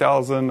on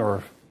 $30,000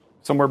 or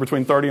somewhere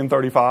between 30 and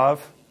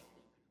 35.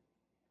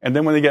 And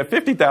then when they get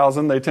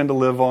 $50,000, they tend to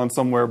live on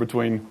somewhere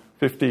between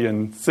 50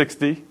 and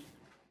 60.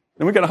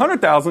 Then we get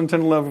 $100,000, tend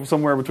to live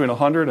somewhere between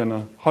 100 and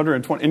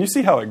 120. And you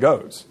see how it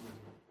goes.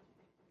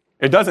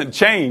 It doesn't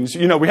change.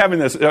 We have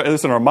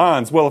this in our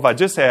minds. Well, if I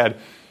just had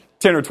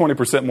 10 or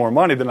 20% more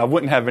money, then I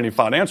wouldn't have any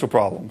financial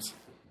problems.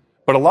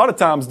 But a lot of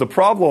times the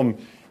problem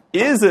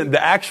isn't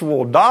the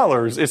actual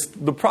dollars.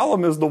 The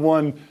problem is the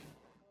one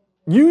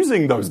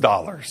using those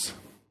dollars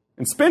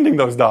and spending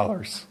those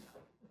dollars,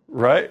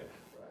 right?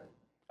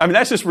 I mean,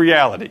 that's just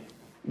reality.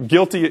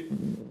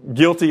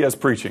 Guilty as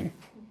preaching,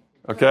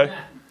 okay?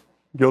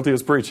 Guilty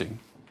as preaching.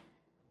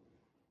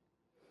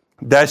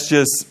 That's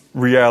just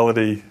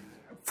reality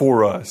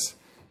for us.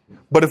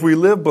 But if we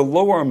live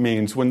below our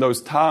means, when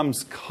those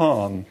times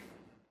come,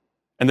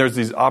 and there's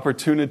these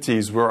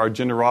opportunities where our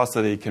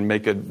generosity can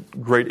make a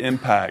great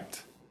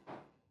impact,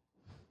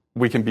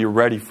 we can be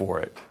ready for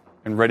it.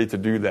 and ready to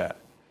do that.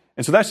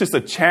 And so that's just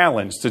a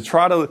challenge to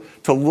try to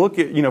look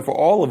at, for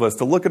all of us,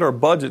 to look at our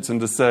budgets and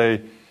to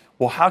say,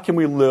 well, how can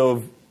we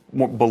live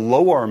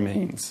below our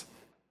means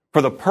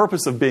for the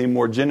purpose of being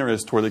more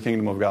generous toward the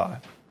kingdom of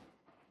God?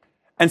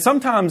 And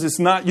sometimes it's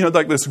not,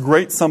 like this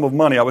great sum of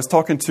money. I was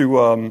talking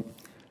to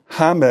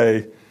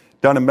Jaime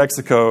down in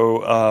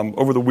Mexico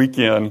over the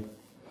weekend,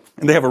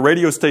 and they have a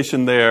radio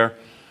station there,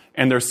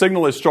 and their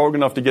signal is strong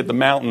enough to get the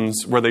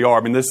mountains where they are.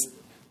 I mean,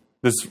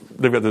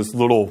 they've got this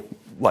little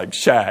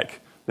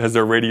shack that has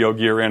their radio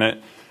gear in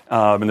it,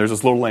 and there's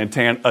this little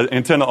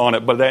antenna on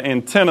it, but that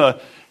antenna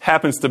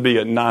happens to be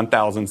at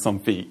 9,000 some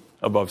feet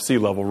above sea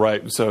level,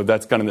 right? So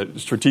that's kind of the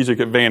strategic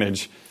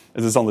advantage,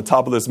 is it's on the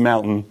top of this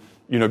mountain,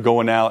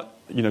 going out,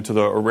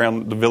 to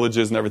around the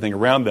villages and everything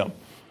around them.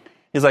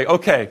 He's like,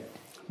 okay,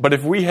 but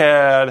if we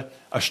had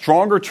a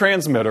stronger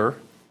transmitter,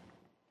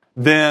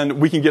 then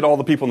we can get all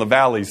the people in the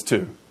valleys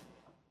too.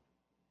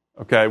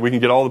 Okay, we can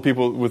get all the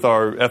people with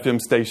our FM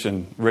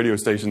station, radio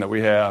station that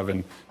we have,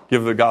 and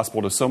give the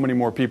gospel to so many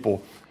more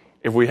people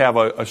if we have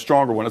a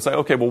stronger one. It's like,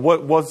 okay, well,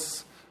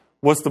 what's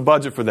the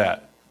budget for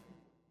that?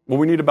 Well,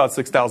 we need about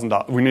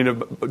 $6,000. We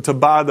need to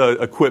buy the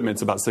equipment.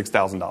 It's about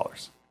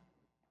 $6,000.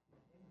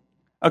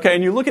 Okay,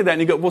 and you look at that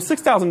and you go, well,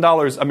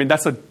 $6,000. I mean,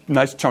 that's a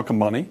nice chunk of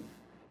money,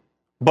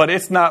 but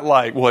it's not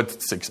like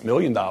it's $6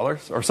 million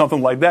or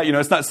something like that.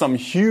 It's not some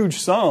huge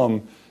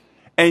sum,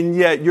 and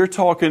yet you're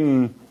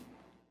talking,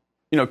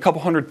 a couple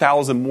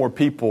 100,000 more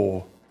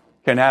people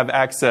can have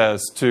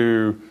access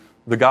to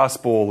the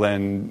gospel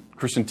and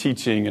Christian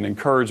teaching and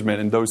encouragement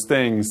and those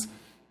things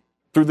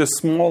through this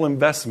small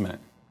investment.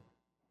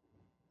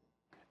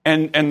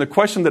 And the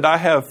question that I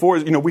have for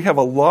is, we have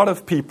a lot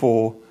of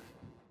people,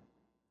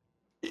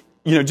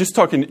 just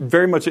talking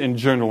very much in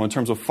general in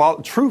terms of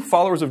true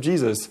followers of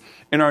Jesus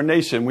in our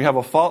nation. We have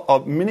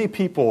many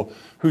people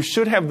who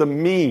should have the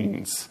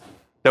means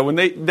that when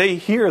they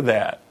hear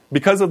that,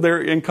 because of their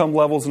income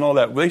levels and all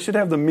that, they should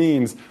have the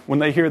means when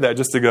they hear that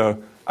just to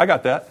go, I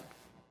got that.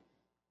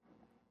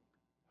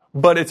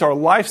 But it's our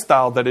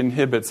lifestyle that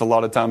inhibits a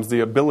lot of times the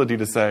ability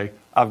to say,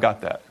 I've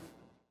got that.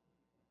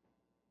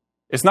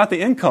 It's not the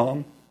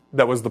income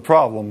that was the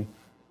problem.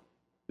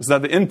 It's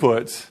not the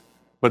inputs,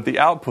 but the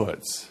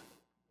outputs.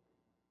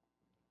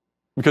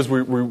 Because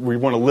we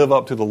want to live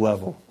up to the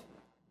level.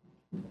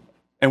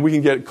 And we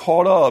can get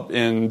caught up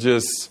in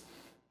just,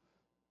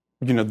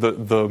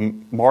 the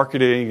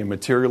marketing and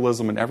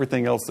materialism and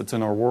everything else that's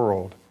in our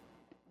world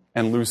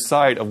and lose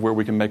sight of where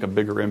we can make a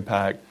bigger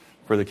impact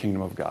for the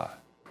kingdom of God.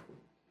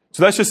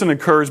 So that's just an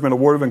encouragement, a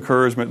word of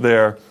encouragement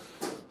there,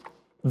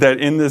 that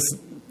in this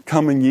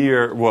coming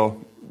year, well,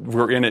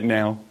 we're in it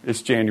now,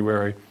 it's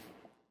January,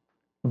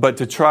 but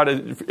to try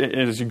to,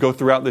 as you go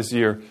throughout this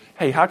year,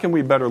 hey, how can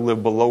we better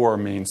live below our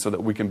means so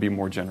that we can be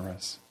more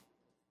generous?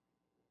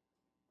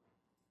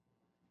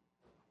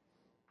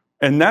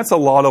 And that's a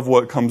lot of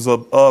what comes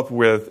up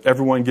with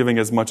everyone giving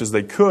as much as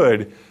they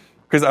could,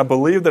 because I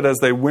believe that as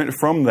they went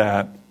from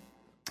that,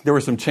 there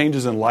were some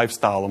changes in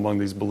lifestyle among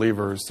these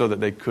believers so that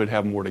they could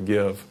have more to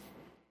give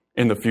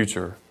in the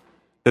future.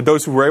 That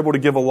those who were able to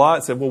give a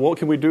lot said, well, what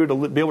can we do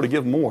to be able to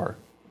give more?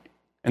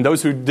 And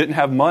those who didn't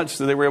have much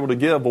that they were able to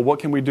give, well, what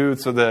can we do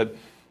so that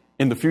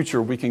in the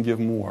future we can give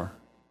more?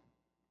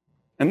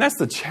 And that's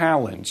the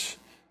challenge.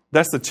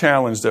 That's the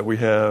challenge that we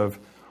have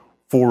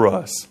for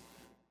us.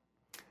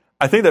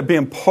 I think that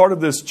being part of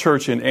this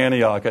church in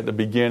Antioch at the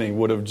beginning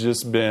would have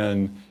just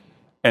been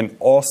an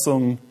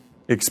awesome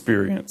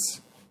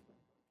experience.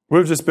 It would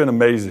have just been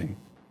amazing.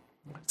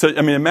 So,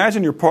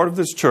 imagine you're part of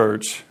this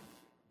church.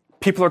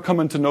 People are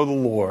coming to know the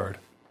Lord.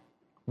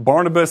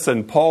 Barnabas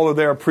and Paul are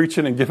there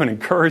preaching and giving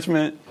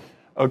encouragement,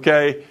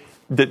 okay?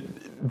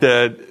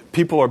 That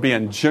people are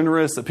being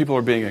generous, that people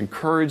are being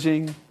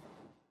encouraging.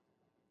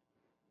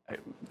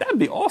 That'd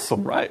be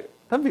awesome, right?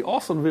 That'd be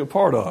awesome to be a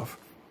part of.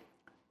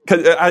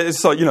 Because I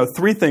saw,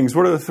 three things.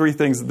 What are the three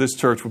things that this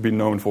church would be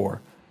known for?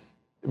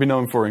 It'd be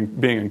known for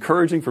being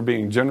encouraging, for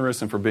being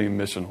generous, and for being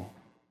missional.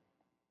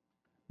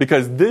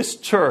 Because this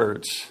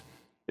church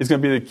is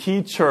going to be the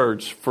key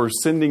church for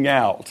sending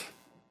out,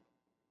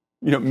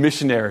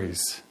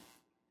 missionaries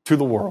to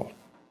the world.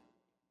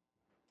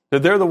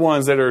 That they're the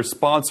ones that are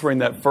sponsoring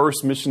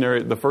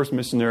the first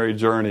missionary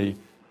journey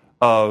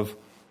of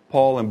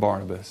Paul and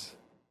Barnabas.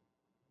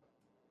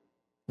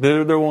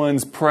 They're the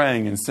ones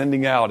praying and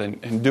sending out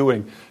and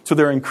doing. So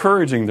they're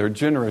encouraging, they're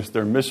generous,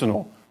 they're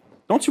missional.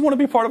 Don't you want to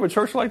be part of a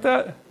church like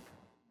that?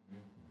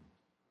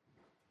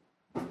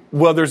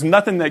 Well, there's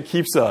nothing that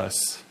keeps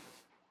us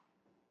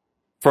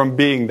from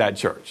being that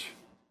church.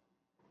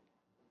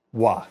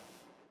 Why?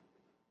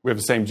 We have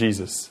the same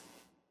Jesus,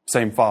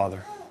 same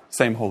Father,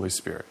 same Holy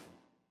Spirit.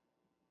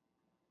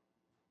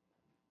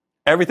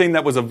 Everything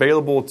that was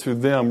available to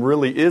them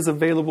really is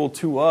available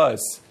to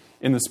us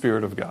in the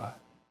Spirit of God.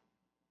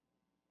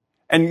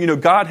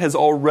 And, God has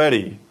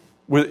already,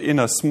 in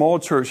a small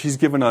church, He's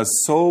given us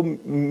so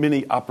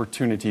many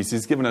opportunities.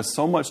 He's given us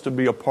so much to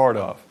be a part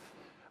of.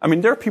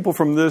 There are people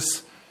from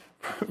this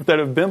that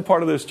have been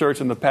part of this church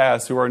in the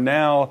past who are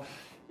now,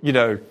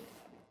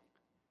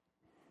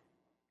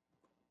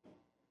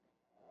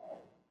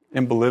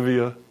 in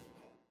Bolivia,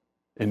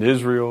 in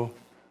Israel,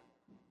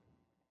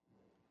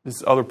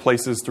 there's other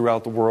places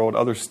throughout the world,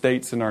 other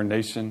states in our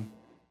nation.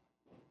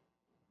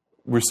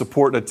 We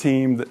support a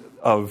team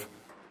of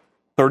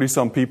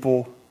 30-some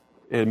people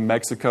in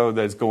Mexico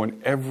that's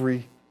going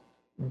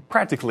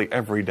practically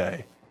every day,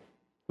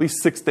 at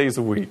least 6 days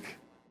a week,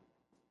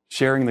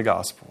 sharing the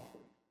gospel.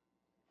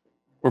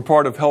 We're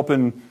part of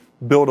helping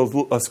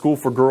build a school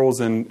for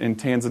girls in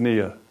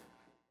Tanzania.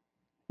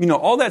 You know,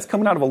 all that's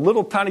coming out of a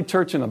little tiny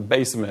church in a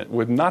basement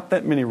with not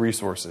that many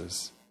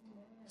resources.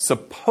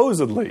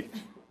 Supposedly,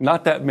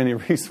 not that many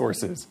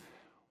resources.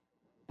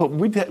 But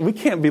we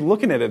can't be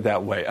looking at it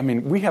that way. I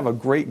mean, we have a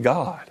great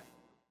God.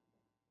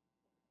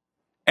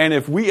 And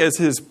if we as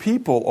his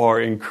people are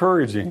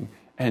encouraging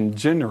and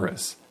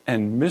generous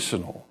and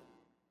missional,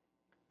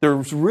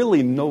 there's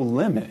really no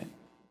limit.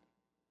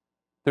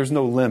 There's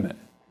no limit.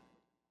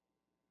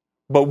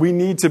 But we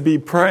need to be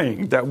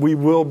praying that we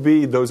will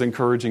be those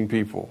encouraging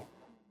people.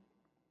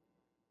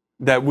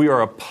 That we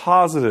are a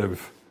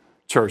positive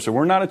church. So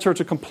we're not a church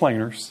of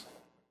complainers.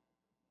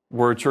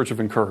 We're a church of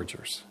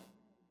encouragers.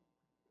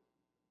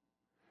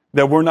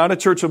 That we're not a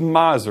church of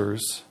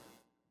misers,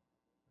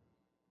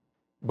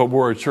 but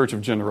we're a church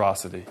of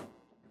generosity.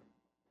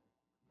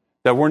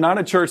 That we're not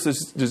a church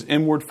that's just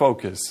inward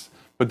focused,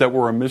 but that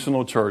we're a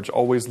missional church,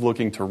 always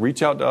looking to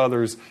reach out to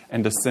others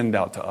and to send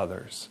out to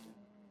others.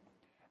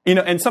 You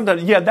know, and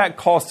sometimes, that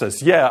costs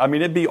us. Yeah, I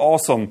mean, it'd be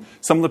awesome.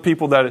 Some of the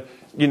people that,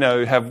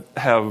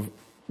 have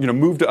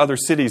moved to other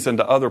cities and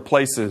to other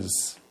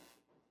places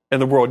in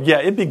the world. Yeah,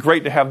 it'd be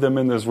great to have them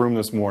in this room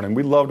this morning.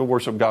 We'd love to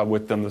worship God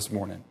with them this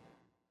morning.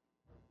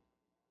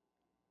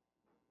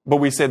 But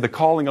we say the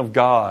calling of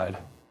God,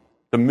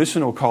 the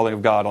missional calling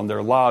of God on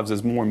their lives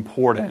is more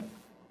important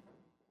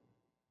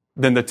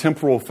than the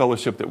temporal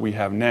fellowship that we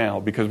have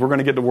now, because we're going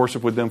to get to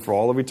worship with them for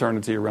all of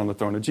eternity around the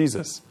throne of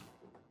Jesus.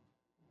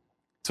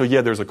 So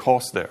there's a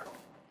cost there.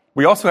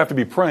 We also have to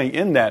be praying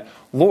in that,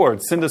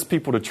 Lord, send us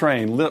people to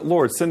train.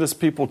 Lord, send us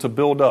people to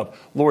build up.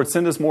 Lord,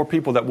 send us more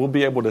people that we'll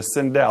be able to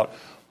send out.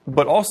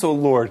 But also,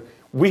 Lord,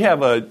 we have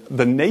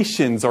the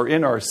nations are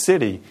in our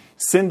city.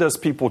 Send us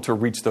people to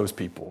reach those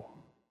people.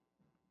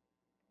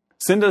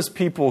 Send us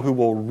people who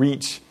will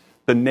reach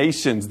the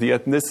nations, the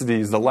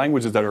ethnicities, the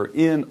languages that are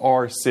in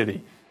our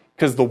city.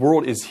 Because the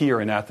world is here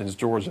in Athens,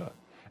 Georgia.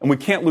 And we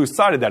can't lose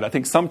sight of that. I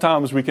think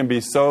sometimes we can be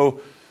so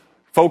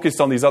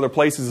focused on these other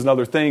places and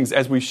other things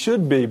as we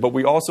should be, but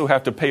we also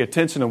have to pay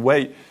attention and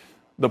wait.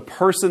 The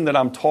person that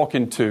I'm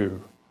talking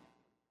to,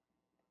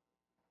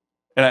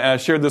 and I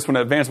shared this one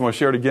in advance, I'm going to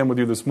share it again with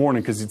you this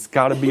morning because it's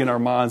got to be in our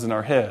minds and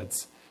our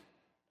heads.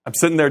 I'm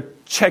sitting there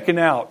checking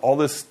out all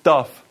this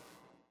stuff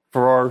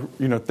for our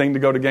thing to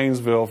go to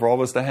Gainesville, for all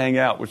of us to hang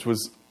out, which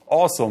was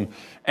awesome.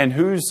 And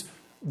who's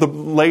the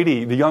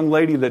young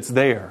lady that's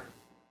there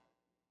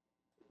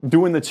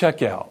doing the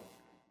checkout?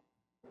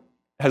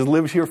 Has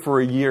lived here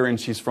for a year and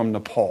she's from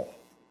Nepal.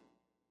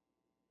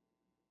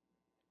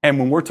 And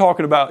when we're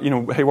talking about,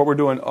 hey, what we're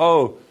doing,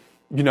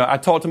 I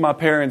talked to my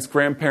parents,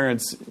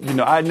 grandparents,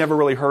 I'd never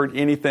really heard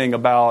anything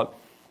about,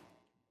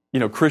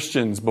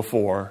 Christians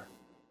before.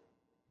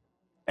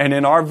 And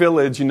in our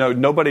village,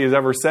 nobody has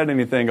ever said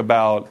anything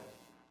about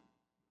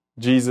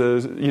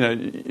Jesus.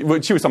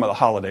 She was talking about the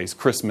holidays,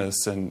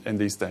 Christmas and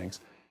these things.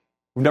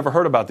 We've never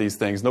heard about these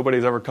things.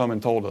 Nobody's ever come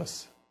and told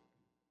us.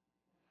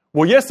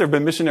 Well, yes, there have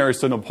been missionaries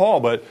to Nepal,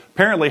 but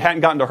apparently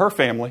hadn't gotten to her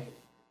family.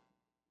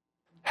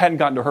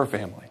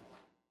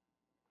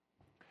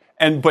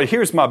 But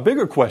here's my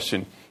bigger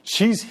question.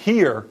 She's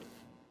here,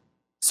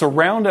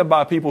 surrounded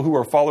by people who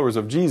are followers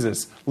of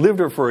Jesus, lived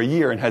here for a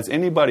year, and has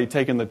anybody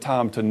taken the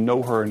time to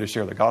know her and to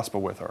share the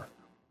gospel with her?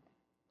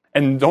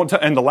 And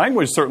the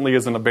language certainly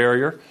isn't a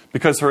barrier,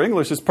 because her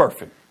English is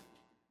perfect.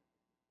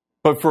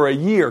 But for a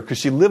year, could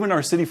she live in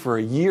our city for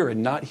a year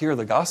and not hear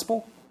the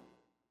gospel?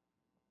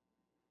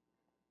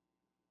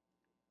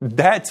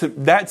 That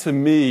to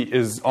me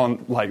is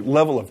on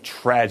level of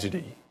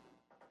tragedy.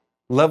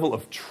 Level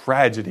of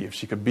tragedy if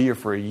she could be here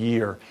for a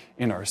year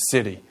in our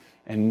city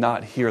and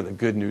not hear the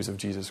good news of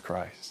Jesus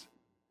Christ.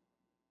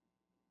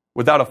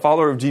 Without a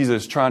follower of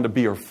Jesus trying to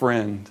be her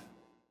friend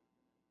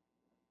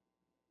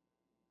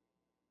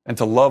and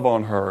to love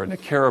on her and to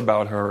care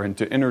about her and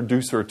to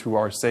introduce her to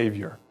our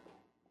Savior.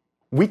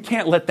 We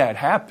can't let that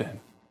happen.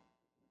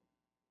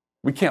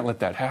 We can't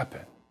let that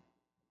happen.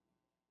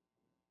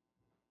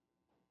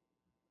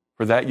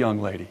 For that young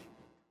lady.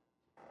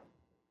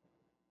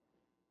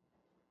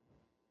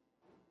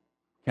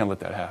 Can't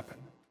let that happen.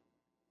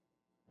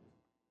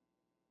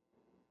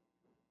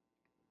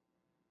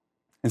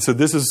 And so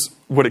this is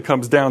what it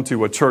comes down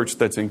to, a church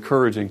that's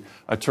encouraging,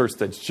 a church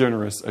that's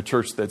generous, a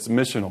church that's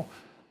missional,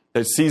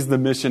 that sees the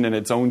mission in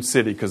its own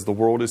city because the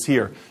world is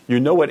here.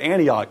 At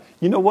Antioch,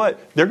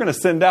 they're going to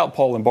send out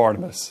Paul and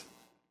Barnabas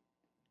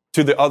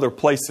to the other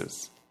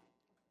places.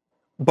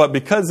 But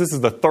because this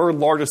is the third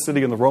largest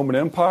city in the Roman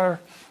Empire,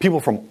 people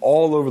from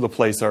all over the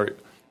place are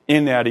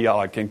in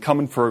Antioch and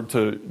coming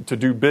to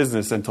do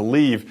business and to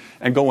leave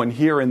and going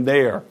here and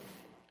there.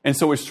 And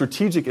so it's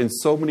strategic in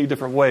so many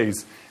different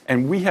ways.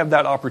 And we have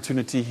that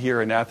opportunity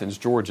here in Athens,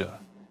 Georgia,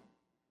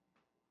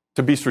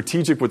 to be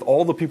strategic with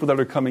all the people that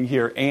are coming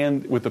here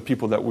and with the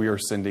people that we are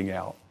sending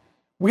out.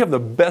 We have the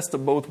best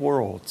of both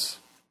worlds.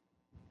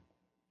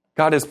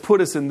 God has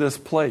put us in this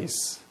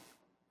place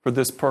for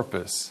this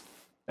purpose.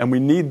 And we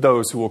need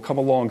those who will come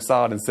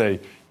alongside and say,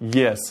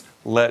 yes,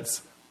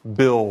 let's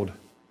build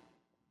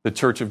the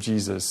Church of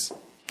Jesus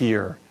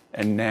here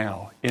and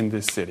now in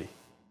this city.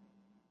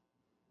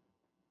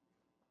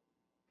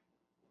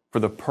 For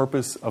the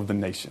purpose of the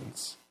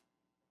nations.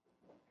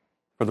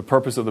 For the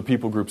purpose of the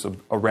people groups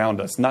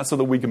around us. Not so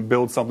that we can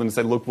build something and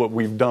say, look what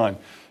we've done.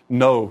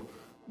 No,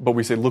 but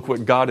we say, look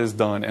what God has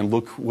done and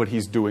look what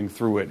He's doing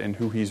through it and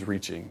who He's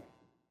reaching.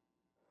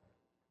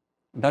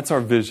 That's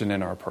our vision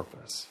and our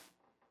purpose.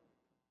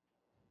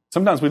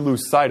 Sometimes we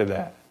lose sight of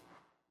that.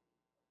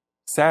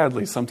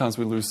 Sadly, sometimes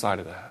we lose sight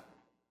of that.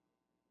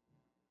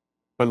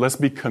 But let's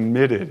be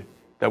committed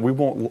that we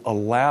won't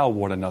allow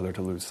one another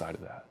to lose sight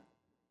of that.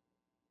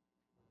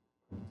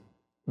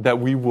 That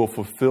we will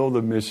fulfill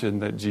the mission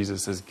that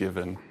Jesus has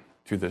given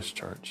to this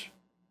church.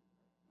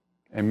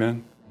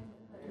 Amen?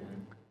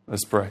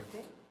 Let's pray.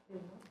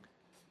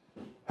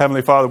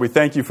 Heavenly Father, we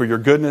thank you for your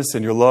goodness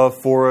and your love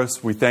for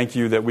us. We thank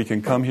you that we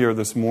can come here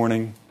this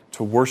morning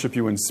to worship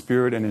you in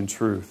spirit and in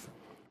truth.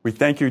 We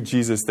thank you,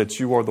 Jesus, that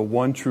you are the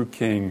one true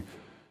King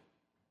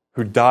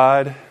who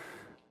died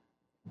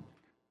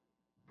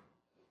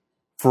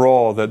for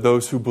all, that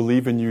those who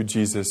believe in you,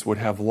 Jesus, would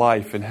have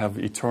life and have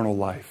eternal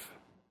life.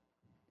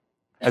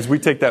 As we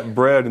take that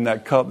bread and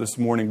that cup this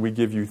morning, we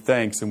give you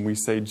thanks and we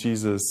say,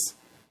 Jesus,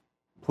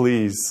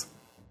 please.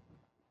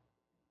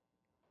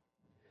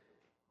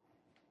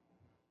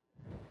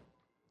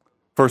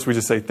 First, we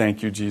just say,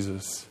 thank you,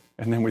 Jesus.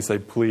 And then we say,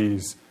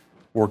 please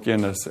work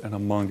in us and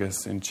among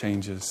us and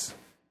change us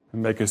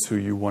and make us who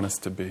you want us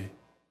to be.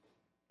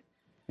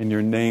 In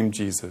your name,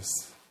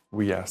 Jesus,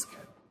 we ask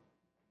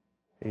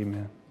it.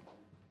 Amen.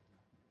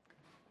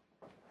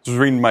 I was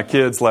reading to my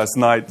kids last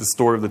night the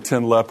story of the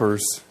 10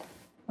 lepers.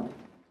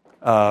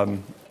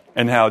 And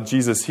how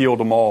Jesus healed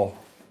them all.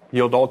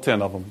 Healed all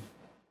 10 of them.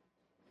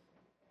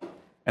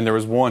 And there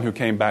was one who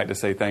came back to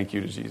say thank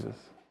you to Jesus.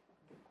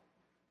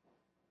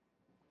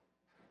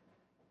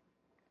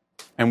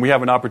 And we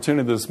have an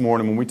opportunity this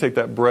morning when we take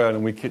that bread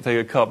and we take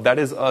a cup. That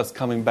is us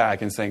coming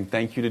back and saying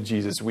thank you to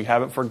Jesus. We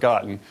haven't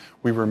forgotten.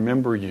 We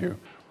remember you.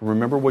 We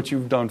remember what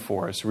you've done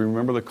for us. We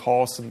remember the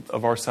cost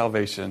of our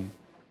salvation.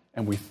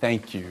 And we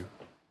thank you.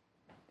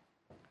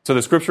 So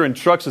the Scripture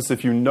instructs us,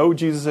 if you know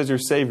Jesus as your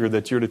Savior,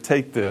 that you're to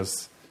take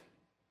this,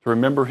 to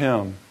remember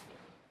Him.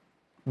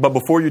 But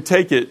before you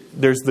take it,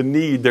 there's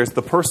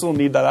the personal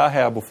need that I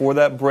have before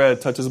that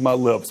bread touches my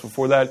lips,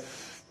 before that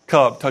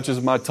cup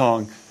touches my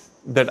tongue,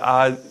 that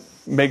I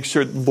make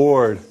sure,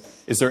 Lord,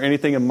 is there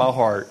anything in my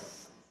heart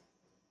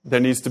that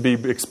needs to be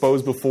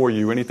exposed before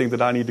you, anything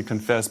that I need to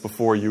confess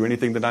before you,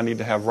 anything that I need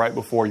to have right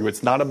before you?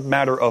 It's not a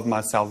matter of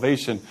my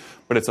salvation,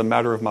 but it's a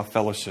matter of my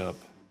fellowship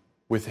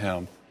with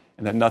Him.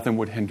 And that nothing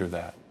would hinder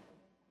that.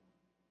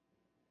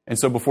 And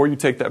so before you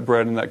take that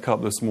bread and that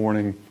cup this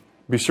morning,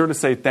 be sure to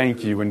say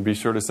thank you and be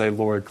sure to say,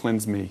 Lord,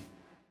 cleanse me.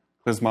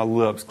 Cleanse my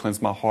lips,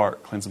 cleanse my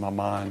heart, cleanse my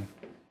mind.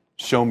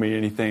 Show me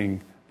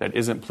anything that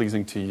isn't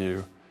pleasing to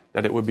you,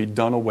 that it would be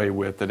done away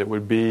with, that it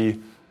would be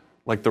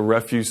like the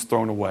refuse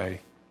thrown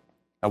away.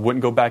 I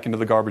wouldn't go back into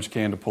the garbage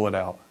can to pull it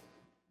out,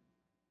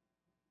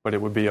 but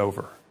it would be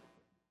over.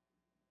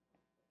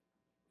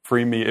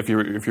 Free me if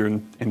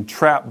you're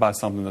entrapped by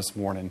something this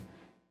morning,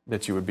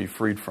 that you would be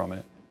freed from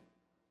it.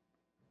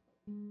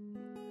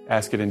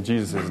 Ask it in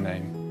Jesus'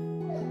 name,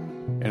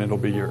 and it'll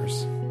be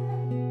yours.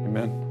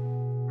 Amen.